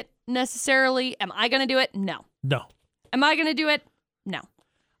fun of it necessarily. Am I going to do it? No. No. Am I going to do it? No.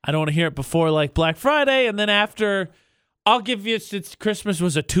 I don't want to hear it before like Black Friday, and then after, I'll give you, since Christmas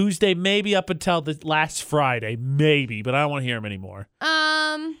was a Tuesday, maybe up until the last Friday, maybe, but I don't want to hear them anymore.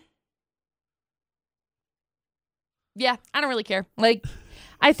 Yeah, I don't really care. Like,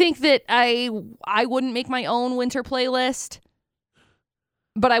 I think that I wouldn't make my own winter playlist,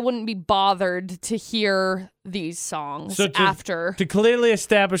 but I wouldn't be bothered to hear these songs after. To clearly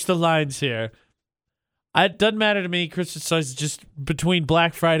establish the lines here, it doesn't matter to me. Christmas songs just between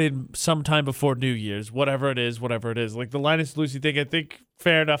Black Friday and sometime before New Year's, whatever it is. Like the Linus Lucy thing, I think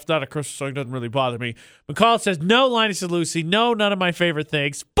fair enough. Not a Christmas song, doesn't really bother me. McCall says no Linus and Lucy, no, none of my favorite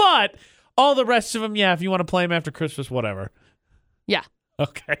things, but all the rest of them, yeah, if you want to play them after Christmas, whatever. Yeah.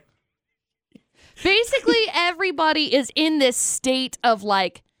 Okay. Basically, everybody is in this state of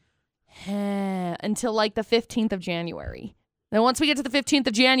like, until like the 15th of January. Then once we get to the 15th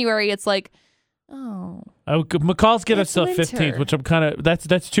of January, it's like, oh. McCall's getting us till winter. 15th, which I'm kind of,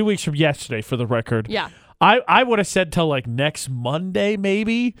 that's 2 weeks from yesterday for the record. Yeah. I would have said till like next Monday,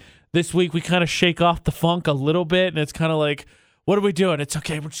 maybe. This week we kind of shake off the funk a little bit, and it's kind of like, what are we doing? It's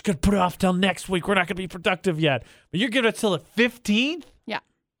okay. We're just going to put it off till next week. We're not going to be productive yet. But you're giving it till the 15th? Yeah.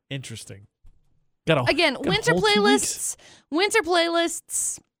 Interesting. Again, winter playlists.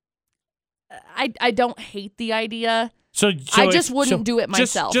 I don't hate the idea. So I just wouldn't do it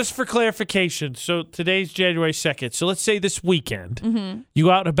myself. Just for clarification, so today's January 2nd. So let's say this weekend,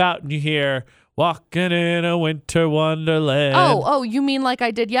 you out and about and you hear, walking in a winter wonderland. Oh, you mean like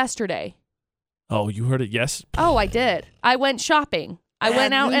I did yesterday? Oh, you heard it, yes? Oh, I did. I went shopping. I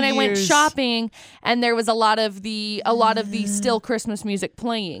went out and I went shopping, and there was a lot of the still Christmas music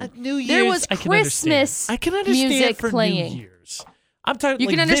playing. New Year's, there was Christmas music for playing. New Year's. I'm talking. You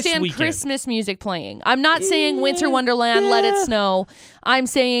like can understand this Christmas music playing. I'm not saying Winter Wonderland, Let It Snow. I'm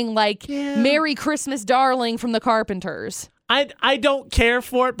saying like Merry Christmas, Darling from the Carpenters. I don't care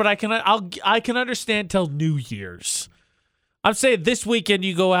for it, but I can understand till New Year's. I'm saying this weekend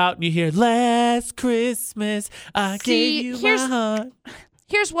you go out and you hear Last Christmas I gave you my heart.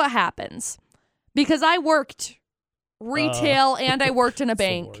 Here's what happens. Because I worked retail and I worked in a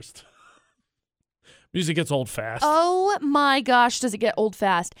bank. The worst. Music gets old fast. Oh my gosh, does it get old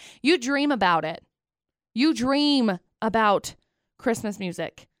fast. You dream about it. You dream about Christmas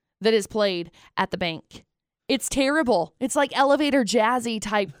music that is played at the bank. It's terrible. It's like elevator jazzy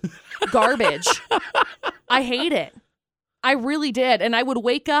type garbage. I hate it. I really did. And I would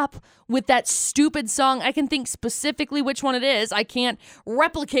wake up with that stupid song. I can think specifically which one it is. I can't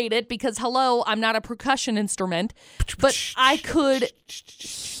replicate it because, hello, I'm not a percussion instrument. But I could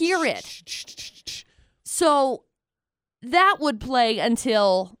hear it. So that would play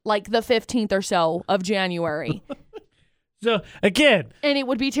until like the 15th or so of January. So, again. And it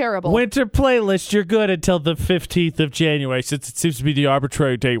would be terrible. Winter playlist, you're good until the 15th of January, since it seems to be the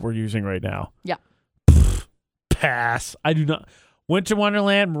arbitrary date we're using right now. Yeah. Pass. I do not. Winter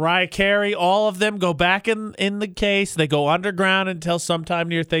Wonderland, Mariah Carey, all of them go back in the case. They go underground until sometime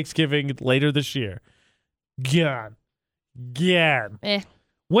near Thanksgiving later this year. Gone.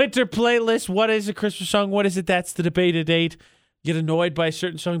 Winter playlist. What is a Christmas song? What is it? That's the debated date. Get annoyed by a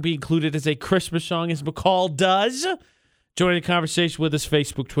certain song being included as a Christmas song, as McCall does. Join the conversation with us,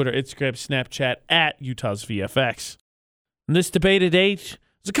 Facebook, Twitter, Instagram, Snapchat, at Utah's VFX. And this debated date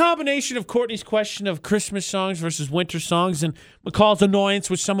is a combination of Courtney's question of Christmas songs versus winter songs and McCall's annoyance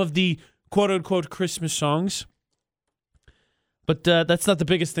with some of the quote-unquote Christmas songs. But that's not the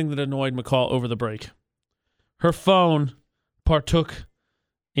biggest thing that annoyed McCall over the break. Her phone partook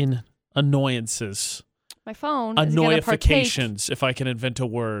in annoyances. My phone is going to partake. Annoyifications, if I can invent a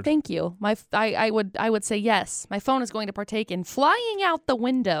word. Thank you. I would say yes. My phone is going to partake in flying out the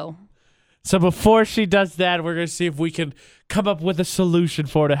window. So before she does that, we're going to see if we can come up with a solution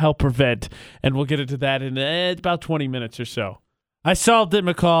for her to help prevent. And we'll get into that in about 20 minutes or so. I solved it,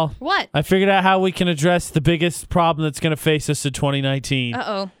 McCall. What? I figured out how we can address the biggest problem that's going to face us in 2019.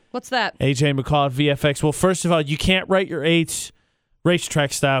 Uh-oh. What's that? AJ McCall at VFX. Well, first of all, you can't write your 8s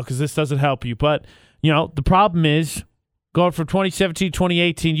racetrack style because this doesn't help you. But, the problem is going from 2017 to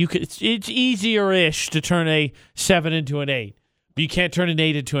 2018, it's easier-ish to turn a 7 into an 8. But you can't turn an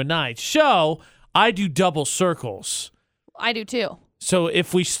 8 into a 9. So I do double circles. I do too. So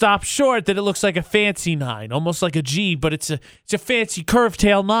if we stop short, then it looks like a fancy 9, almost like a G, but it's a fancy curved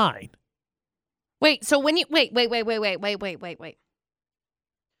tail 9. Wait, so when you wait.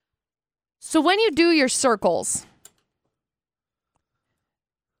 So when you do your circles,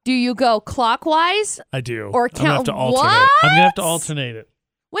 do you go clockwise? I do. Or I'm gonna have to alternate. What? I'm gonna have to alternate it.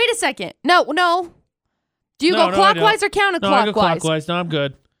 Wait a second. No. Do you go clockwise or counterclockwise? No, I go clockwise. No, I'm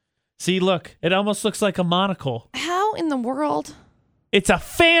good. See, look, it almost looks like a monocle. How in the world? It's a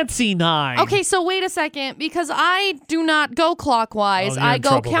fancy 9. Okay, so wait a second, because I do not go clockwise. I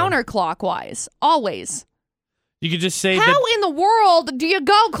go counterclockwise. Always. You could just say How in the world do you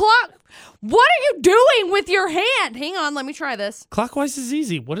go What are you doing with your hand? Hang on, let me try this. Clockwise is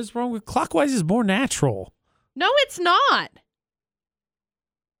easy. What is wrong with clockwise is more natural. No, it's not.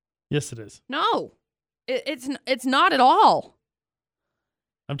 Yes, it is. No. It's not at all.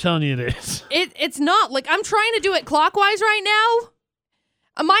 I'm telling you it is. It's not. Like, I'm trying to do it clockwise right now.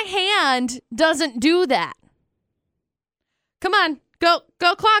 My hand doesn't do that. Come on. Go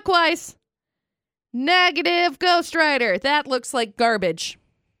clockwise. Negative Ghost Rider. That looks like garbage.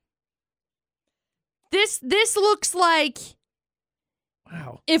 This looks like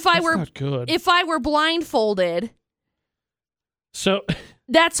wow. If I were blindfolded. So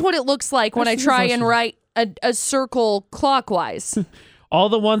that's what it looks like when I try and write a circle clockwise. All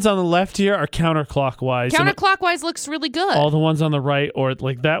the ones on the left here are counterclockwise. Counterclockwise looks really good. All the ones on the right, or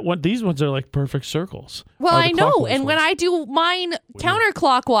like that one, these ones are like perfect circles. Well, I know. And when I do mine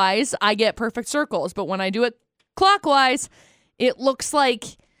counterclockwise, I get perfect circles. But when I do it clockwise, it looks like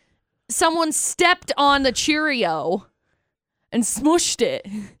someone stepped on the Cheerio and smushed it.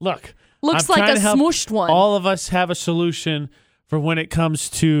 Look. Looks like a smushed one. All of us have a solution for when it comes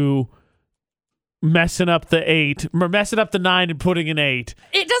to messing up the 8, or messing up the 9 and putting an 8.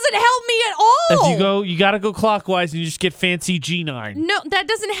 It doesn't help me at all. You got to go clockwise and you just get fancy G9. No, that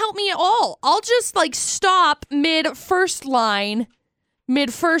doesn't help me at all. I'll just stop mid-first line,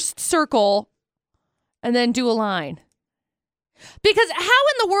 mid-first circle, and then do a line. Because how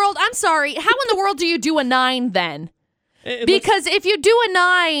in the world do you do a 9 then? Because if you do a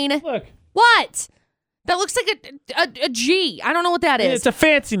 9, look. What? That looks like a G. I don't know what that is. It's a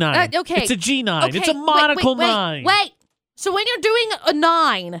fancy 9. Okay. It's a G9. Okay. It's a monocle 9. Wait. So when you're doing a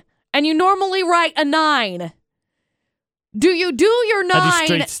 9, and you normally write a 9, do you do your 9? I do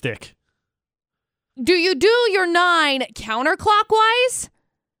straight stick. Do you do your 9 counterclockwise?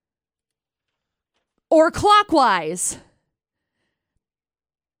 Or clockwise?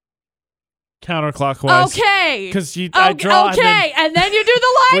 Counterclockwise. Okay. Because I draw. Okay, and then you do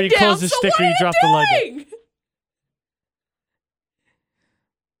the line when you down. close the sticker, you drop the line down.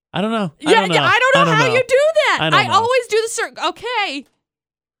 I don't know. I don't know how you do that. I always do the circle. Okay.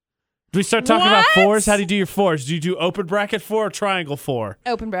 Do we start talking about 4s? How do you do your 4s? Do you do open bracket 4 or triangle 4?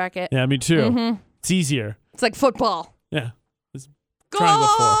 Open bracket. Yeah, me too. Mm-hmm. It's easier. It's like football. Yeah. It's Goal! Triangle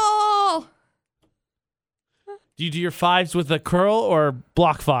 4. Do you do your 5s with a curl or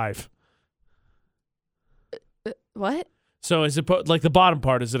block 5? What? So is it like the bottom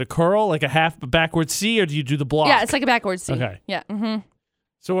part? Is it a curl, like a half backwards C, or do you do the block? Yeah, it's like a backwards C. Okay. Yeah. Mm-hmm.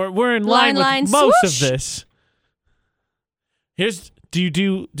 So we're in line with most swoosh. of this.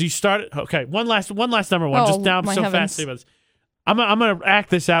 Do you start it? Okay, one last number one. Just now I'm so fast about this. I'm gonna act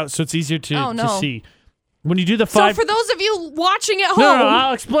this out so it's easier to see. When you do the 5. So for those of you watching at home, no,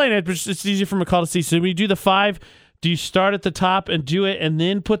 I'll explain it. But it's easier for McCall to see. So when you do the 5, do you start at the top and do it, and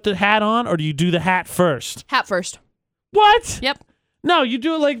then put the hat on, or do you do the hat first? Hat first. What? Yep. No, you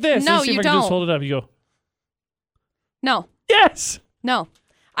do it like this. No, Let me see you if I can don't. just hold it up. You go. No. Yes. No.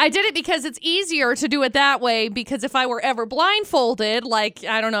 I did it because it's easier to do it that way, because if I were ever blindfolded, like,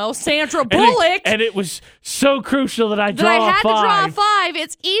 I don't know, Sandra Bullock. And it was so crucial that I had to draw a 5.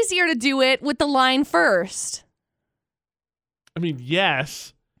 It's easier to do it with the line first. I mean,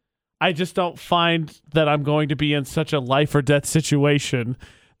 yes. I just don't find that I'm going to be in such a life or death situation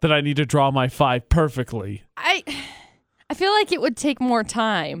that I need to draw my 5 perfectly. I feel like it would take more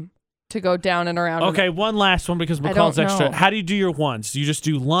time to go down and around. Okay, one last one because McCall's extra. How do you do your 1s? Do you just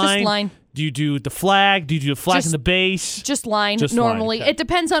do line? Just line. Do you do the flag? Do you do the flag in the base? Just line normally. Line, okay. It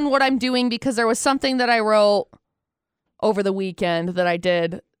depends on what I'm doing because there was something that I wrote over the weekend that I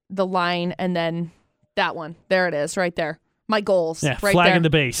did the line and then that one. There it is right there. My goals. Yeah, right flag there. in the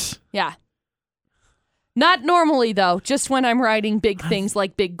base. Yeah. Not normally though, just when I'm writing big things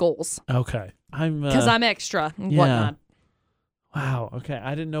like big goals. Okay. Because I'm extra and yeah. whatnot. Wow. Okay.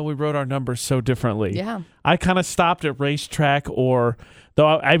 I didn't know we wrote our numbers so differently. Yeah. I kind of stopped at racetrack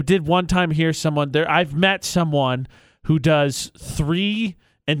though I did one time hear someone there. I've met someone who does 3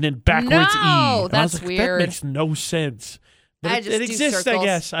 and then backwards E. No, And that's I was like, weird. That makes no sense. But I just it exists, circles. I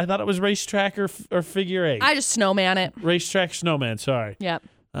guess. I thought it was racetrack or figure 8. I just snowman it. Racetrack snowman, sorry. Yep.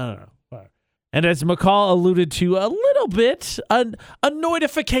 I don't know. And as McCall alluded to a little bit,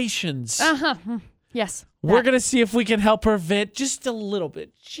 notifications. Uh-huh. Yes. We're going to see if we can help her vent just a little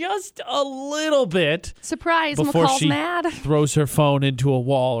bit. Just a little bit. Surprise, before McCall's she mad. throws her phone into a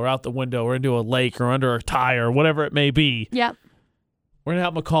wall or out the window or into a lake or under a tire or whatever it may be. Yep. We're going to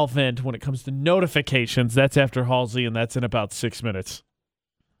help McCall vent when it comes to notifications. That's after Halsey, and that's in about 6 minutes.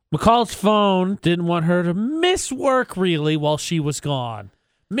 McCall's phone didn't want her to miss work, really, while she was gone.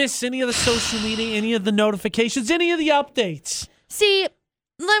 Miss any of the social media, any of the notifications, any of the updates. See,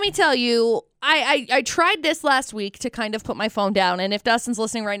 let me tell you, I tried this last week to kind of put my phone down, and if Dustin's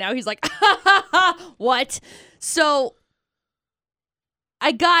listening right now, he's like, what? So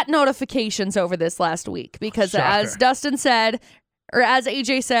I got notifications over this last week because as Dustin said, or as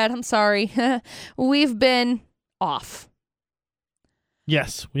AJ said, I'm sorry, we've been off.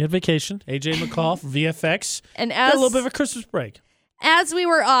 Yes, we had vacation. AJ McCall for VFX. And got a little bit of a Christmas break. As we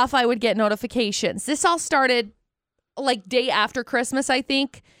were off, I would get notifications. This all started like day after Christmas, I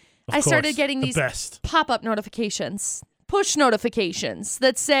think. I started getting these pop-up notifications, push notifications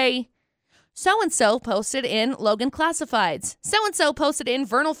that say, so-and-so posted in Logan Classifieds. So-and-so posted in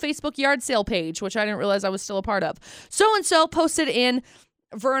Vernal Facebook yard sale page, which I didn't realize I was still a part of. So-and-so posted in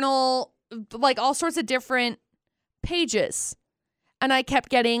Vernal, like all sorts of different pages. And I kept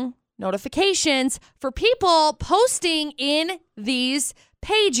getting notifications for people posting in these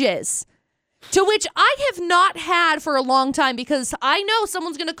pages, to which I have not had for a long time because I know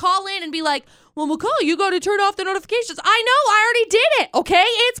someone's going to call in and be like, well, McCall, you got to turn off the notifications. I know, I already did it, okay?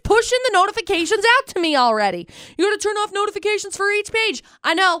 It's pushing the notifications out to me already. You got to turn off notifications for each page.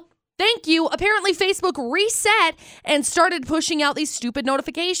 I know. Thank you. Apparently, Facebook reset and started pushing out these stupid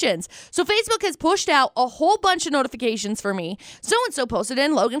notifications. So Facebook has pushed out a whole bunch of notifications for me. So-and-so posted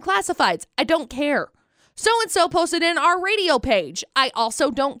in Logan Classifieds. I don't care. So-and-so posted in our radio page. I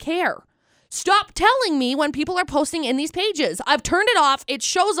also don't care. Stop telling me when people are posting in these pages. I've turned it off. It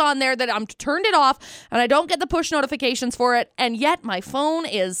shows on there that I'm turned it off, and I don't get the push notifications for it, and yet my phone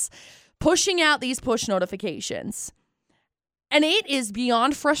is pushing out these push notifications. And it is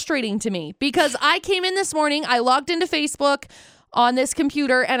beyond frustrating to me because I came in this morning, I logged into Facebook on this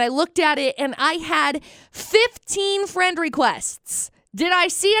computer, and I looked at it, and I had 15 friend requests. Did I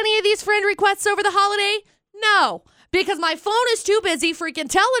see any of these friend requests over the holiday? No, because my phone is too busy freaking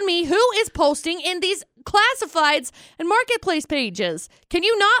telling me who is posting in these classifieds and marketplace pages. Can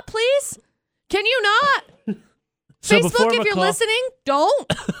you not, please? Can you not? So Facebook, if you're listening,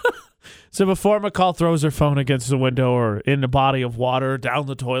 don't. So before McCall throws her phone against the window or in a body of water, down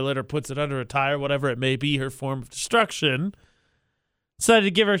the toilet, or puts it under a tire, whatever it may be, her form of destruction, decided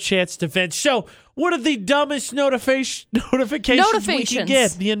to give her a chance to vent. So what are the dumbest notifications we can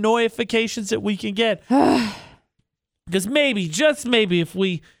get? The annoyifications that we can get. Because maybe, just maybe, if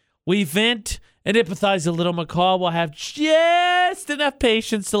we vent and empathize a little, McCall will have just enough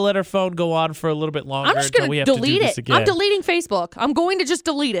patience to let her phone go on for a little bit longer. I'm just going to delete it. Again. I'm deleting Facebook. I'm going to just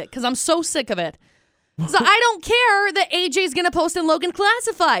delete it because I'm so sick of it. So I don't care that AJ's going to post in Logan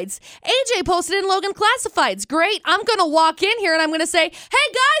Classifieds. AJ posted in Logan Classifieds. Great. I'm going to walk in here and I'm going to say, hey,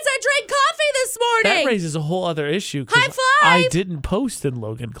 guys, I drank coffee this morning. That raises a whole other issue. High five. I didn't post in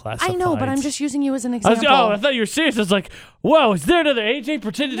Logan Classifieds. I know, but I'm just using you as an example. I thought you were serious. I was like, whoa, is there another AJ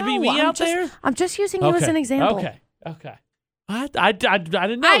pretending to be me out there? I'm just using you as an example. Okay. I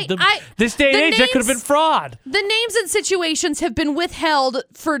didn't know. This day and age, that could have been fraud. The names and situations have been withheld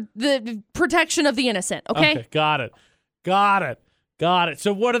for the protection of the innocent, okay? Got it.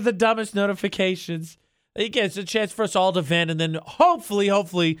 So what are the dumbest notifications? Again, it's a chance for us all to vent and then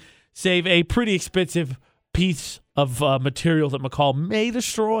hopefully save a pretty expensive piece of material that McCall may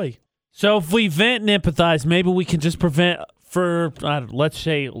destroy. So if we vent and empathize, maybe we can just prevent for, let's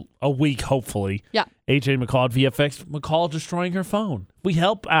say, a week, hopefully. Yeah. AJ McCall at VFX, McCall destroying her phone. We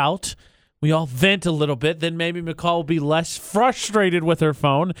help out. We all vent a little bit. Then maybe McCall will be less frustrated with her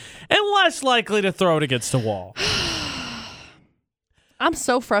phone and less likely to throw it against the wall. I'm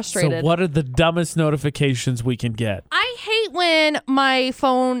so frustrated. So what are the dumbest notifications we can get? I hate when my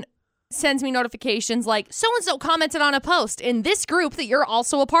phone sends me notifications like, so-and-so commented on a post in this group that you're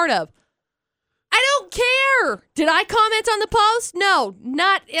also a part of. I don't care. Did I comment on the post? No,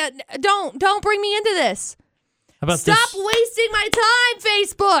 not. Don't bring me into this. How about Stop wasting my time,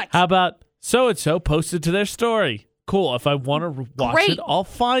 Facebook. How about so-and-so posted to their story? Cool. If I want to watch it, I'll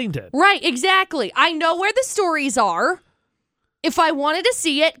find it. Right, exactly. I know where the stories are. If I wanted to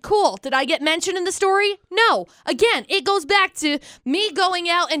see it, cool. Did I get mentioned in the story? No. Again, it goes back to me going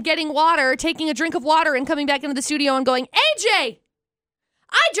out and getting water, taking a drink of water, and coming back into the studio and going, AJ,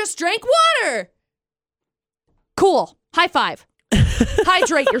 I just drank water. Cool. High five.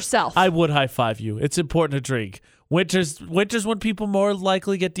 Hydrate yourself. I would high five you. It's important to drink. Winter's when people more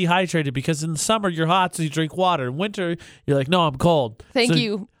likely get dehydrated because in the summer you're hot, so you drink water. In winter, you're like, no, I'm cold. Thank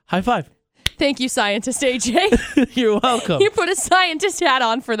you. High five. Thank you, scientist AJ. You're welcome. You put a scientist hat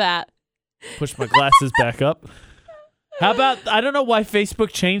on for that. Push my glasses back up. How about, I don't know why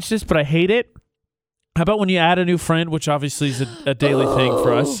Facebook changed this, but I hate it. How about when you add a new friend, which obviously is a daily thing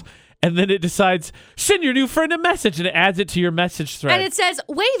for us, and then it decides, send your new friend a message, and it adds it to your message thread. And it says,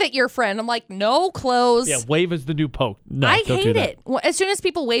 wave at your friend. I'm like, no, close. Yeah, wave is the new poke. No, I don't hate do that. it. Well, as soon as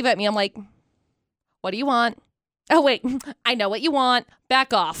people wave at me, I'm like, what do you want? Oh, wait, I know what you want.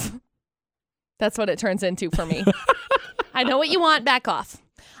 Back off. That's what it turns into for me. I know what you want. Back off.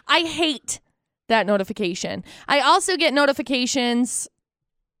 I hate that notification. I also get notifications.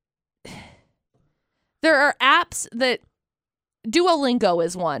 There are apps that Duolingo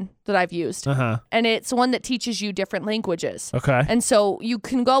is one that I've used. And it's one that teaches you different languages. Okay. And so you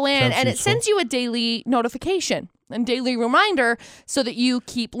can go in Sounds and useful. it sends you a daily notification and daily reminder so that you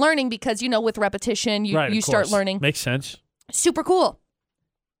keep learning because, with repetition, you start learning. Makes sense. Super cool.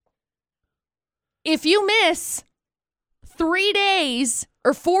 If you miss 3 days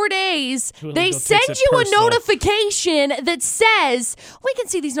or 4 days, they send you a notification that says, we can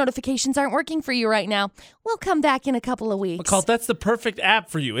see these notifications aren't working for you right now. We'll come back in a couple of weeks. McCall, that's the perfect app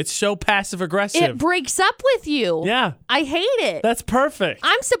for you. It's so passive aggressive. It breaks up with you. Yeah. I hate it. That's perfect.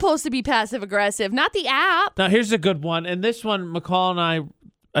 I'm supposed to be passive aggressive, not the app. Now, here's a good one. And this one, McCall and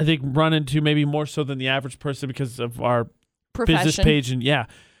I think, run into maybe more so than the average person because of our business page. And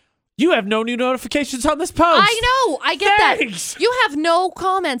you have no new notifications on this post. I know. I get Thanks. that. You have no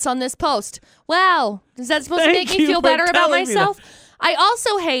comments on this post. Wow. Is that supposed to make me feel better about myself? I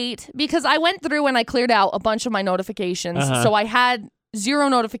also hate because I went through and I cleared out a bunch of my notifications. So I had 0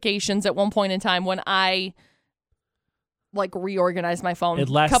 notifications at one point in time when I reorganized my phone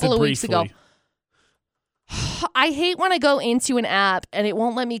a couple of weeks ago. I hate when I go into an app and it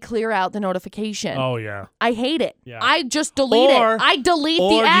won't let me clear out the notification. Oh, yeah. I hate it. Yeah. I just delete it. I delete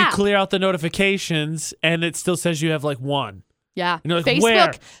the app. Or you clear out the notifications and it still says you have 1. Yeah. You're like,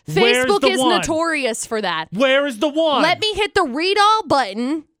 Facebook is one? notorious for that. Where is the one? Let me hit the read all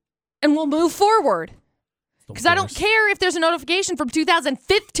button and we'll move forward. Because I don't care if there's a notification from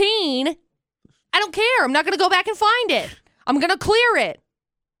 2015. I don't care. I'm not going to go back and find it. I'm going to clear it.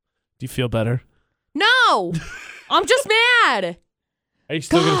 Do you feel better? No. I'm just mad. Are you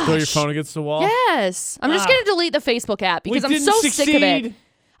still going to throw your phone against the wall? Yes. I'm just going to delete the Facebook app because I'm so sick of it.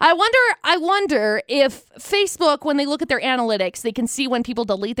 I wonder if Facebook, when they look at their analytics, they can see when people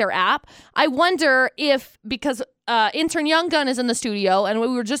delete their app. I wonder if, because intern Young Gun is in the studio, and we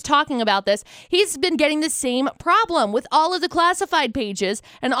were just talking about this, he's been getting the same problem with all of the classified pages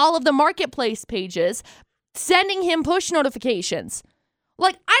and all of the marketplace pages sending him push notifications.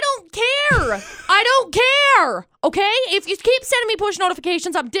 I don't care. I don't care. Okay? If you keep sending me push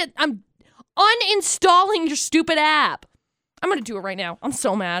notifications, I'm uninstalling your stupid app. I'm going to do it right now. I'm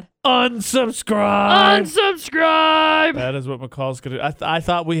so mad. Unsubscribe. Unsubscribe. That is what McCall's going to do. I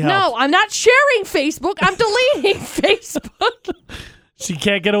thought we helped. No, I'm not sharing Facebook. I'm deleting Facebook. She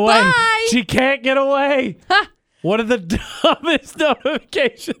can't get away. Bye. She can't get away. What are the dumbest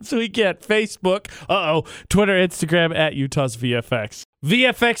notifications we get? Facebook. Twitter, Instagram, at Utah's VFX.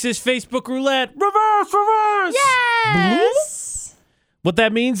 VFX is Facebook roulette. Reverse. Yes. What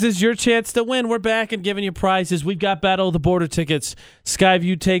that means is your chance to win. We're back and giving you prizes. We've got Battle of the Border tickets.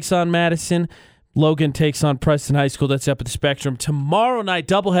 Skyview takes on Madison. Logan takes on Preston High School. That's up at the Spectrum. Tomorrow night,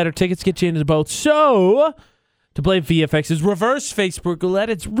 doubleheader tickets get you into both. So, to play VFX's reverse Facebook roulette,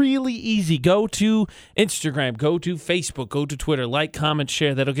 it's really easy. Go to Instagram, go to Facebook, go to Twitter, like, comment,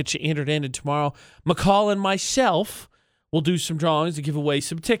 share. That'll get you entered in. And tomorrow, McCall and myself will do some drawings and give away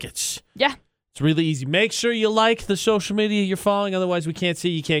some tickets. Yeah. It's really easy. Make sure you like the social media you're following. Otherwise, we can't see.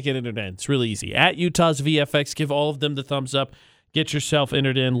 You can't get entered in. It's really easy. At Utah's VFX, give all of them the thumbs up. Get yourself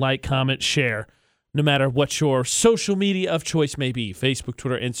entered in. Like, comment, share. no matter what your social media of choice may be, Facebook,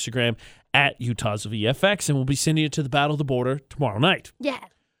 Twitter, Instagram, at Utah's VFX, and we'll be sending you to the Battle of the Border tomorrow night. Yeah.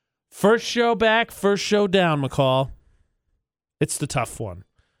 First show back, first show down, McCall. It's the tough one.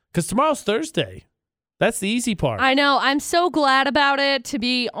 Because tomorrow's Thursday. That's the easy part. I know. I'm so glad about it, to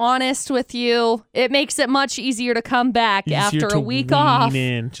be honest with you. It makes it much easier to come back after a week off.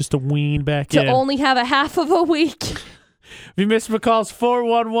 Just to wean back in. To only have a half of a week. If you missed McCall's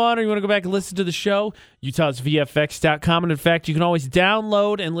 411 or you want to go back and listen to the show, utahsvfx.com. And in fact, you can always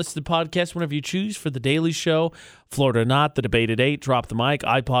download and listen to the podcast whenever you choose for The Daily Show, Florida or Not, The Debate at 8, Drop the Mic,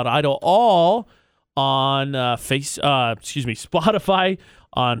 iPod Idol, all on Spotify,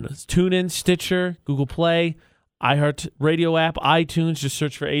 on TuneIn, Stitcher, Google Play, iHeart Radio app, iTunes. Just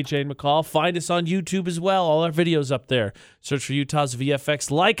search for AJ and McCall. Find us on YouTube as well. All our videos up there. Search for Utah's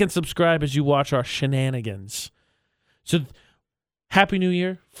VFX. Like and subscribe as you watch our shenanigans. So, Happy New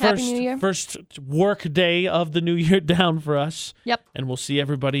Year. Happy New Year. First work day of the new year down for us. Yep. And we'll see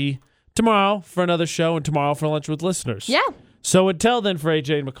everybody tomorrow for another show and tomorrow for Lunch with Listeners. Yeah. So until then, for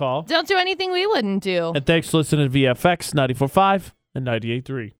AJ and McCall. Don't do anything we wouldn't do. And thanks for listening to VFX 94.5 and 98.3.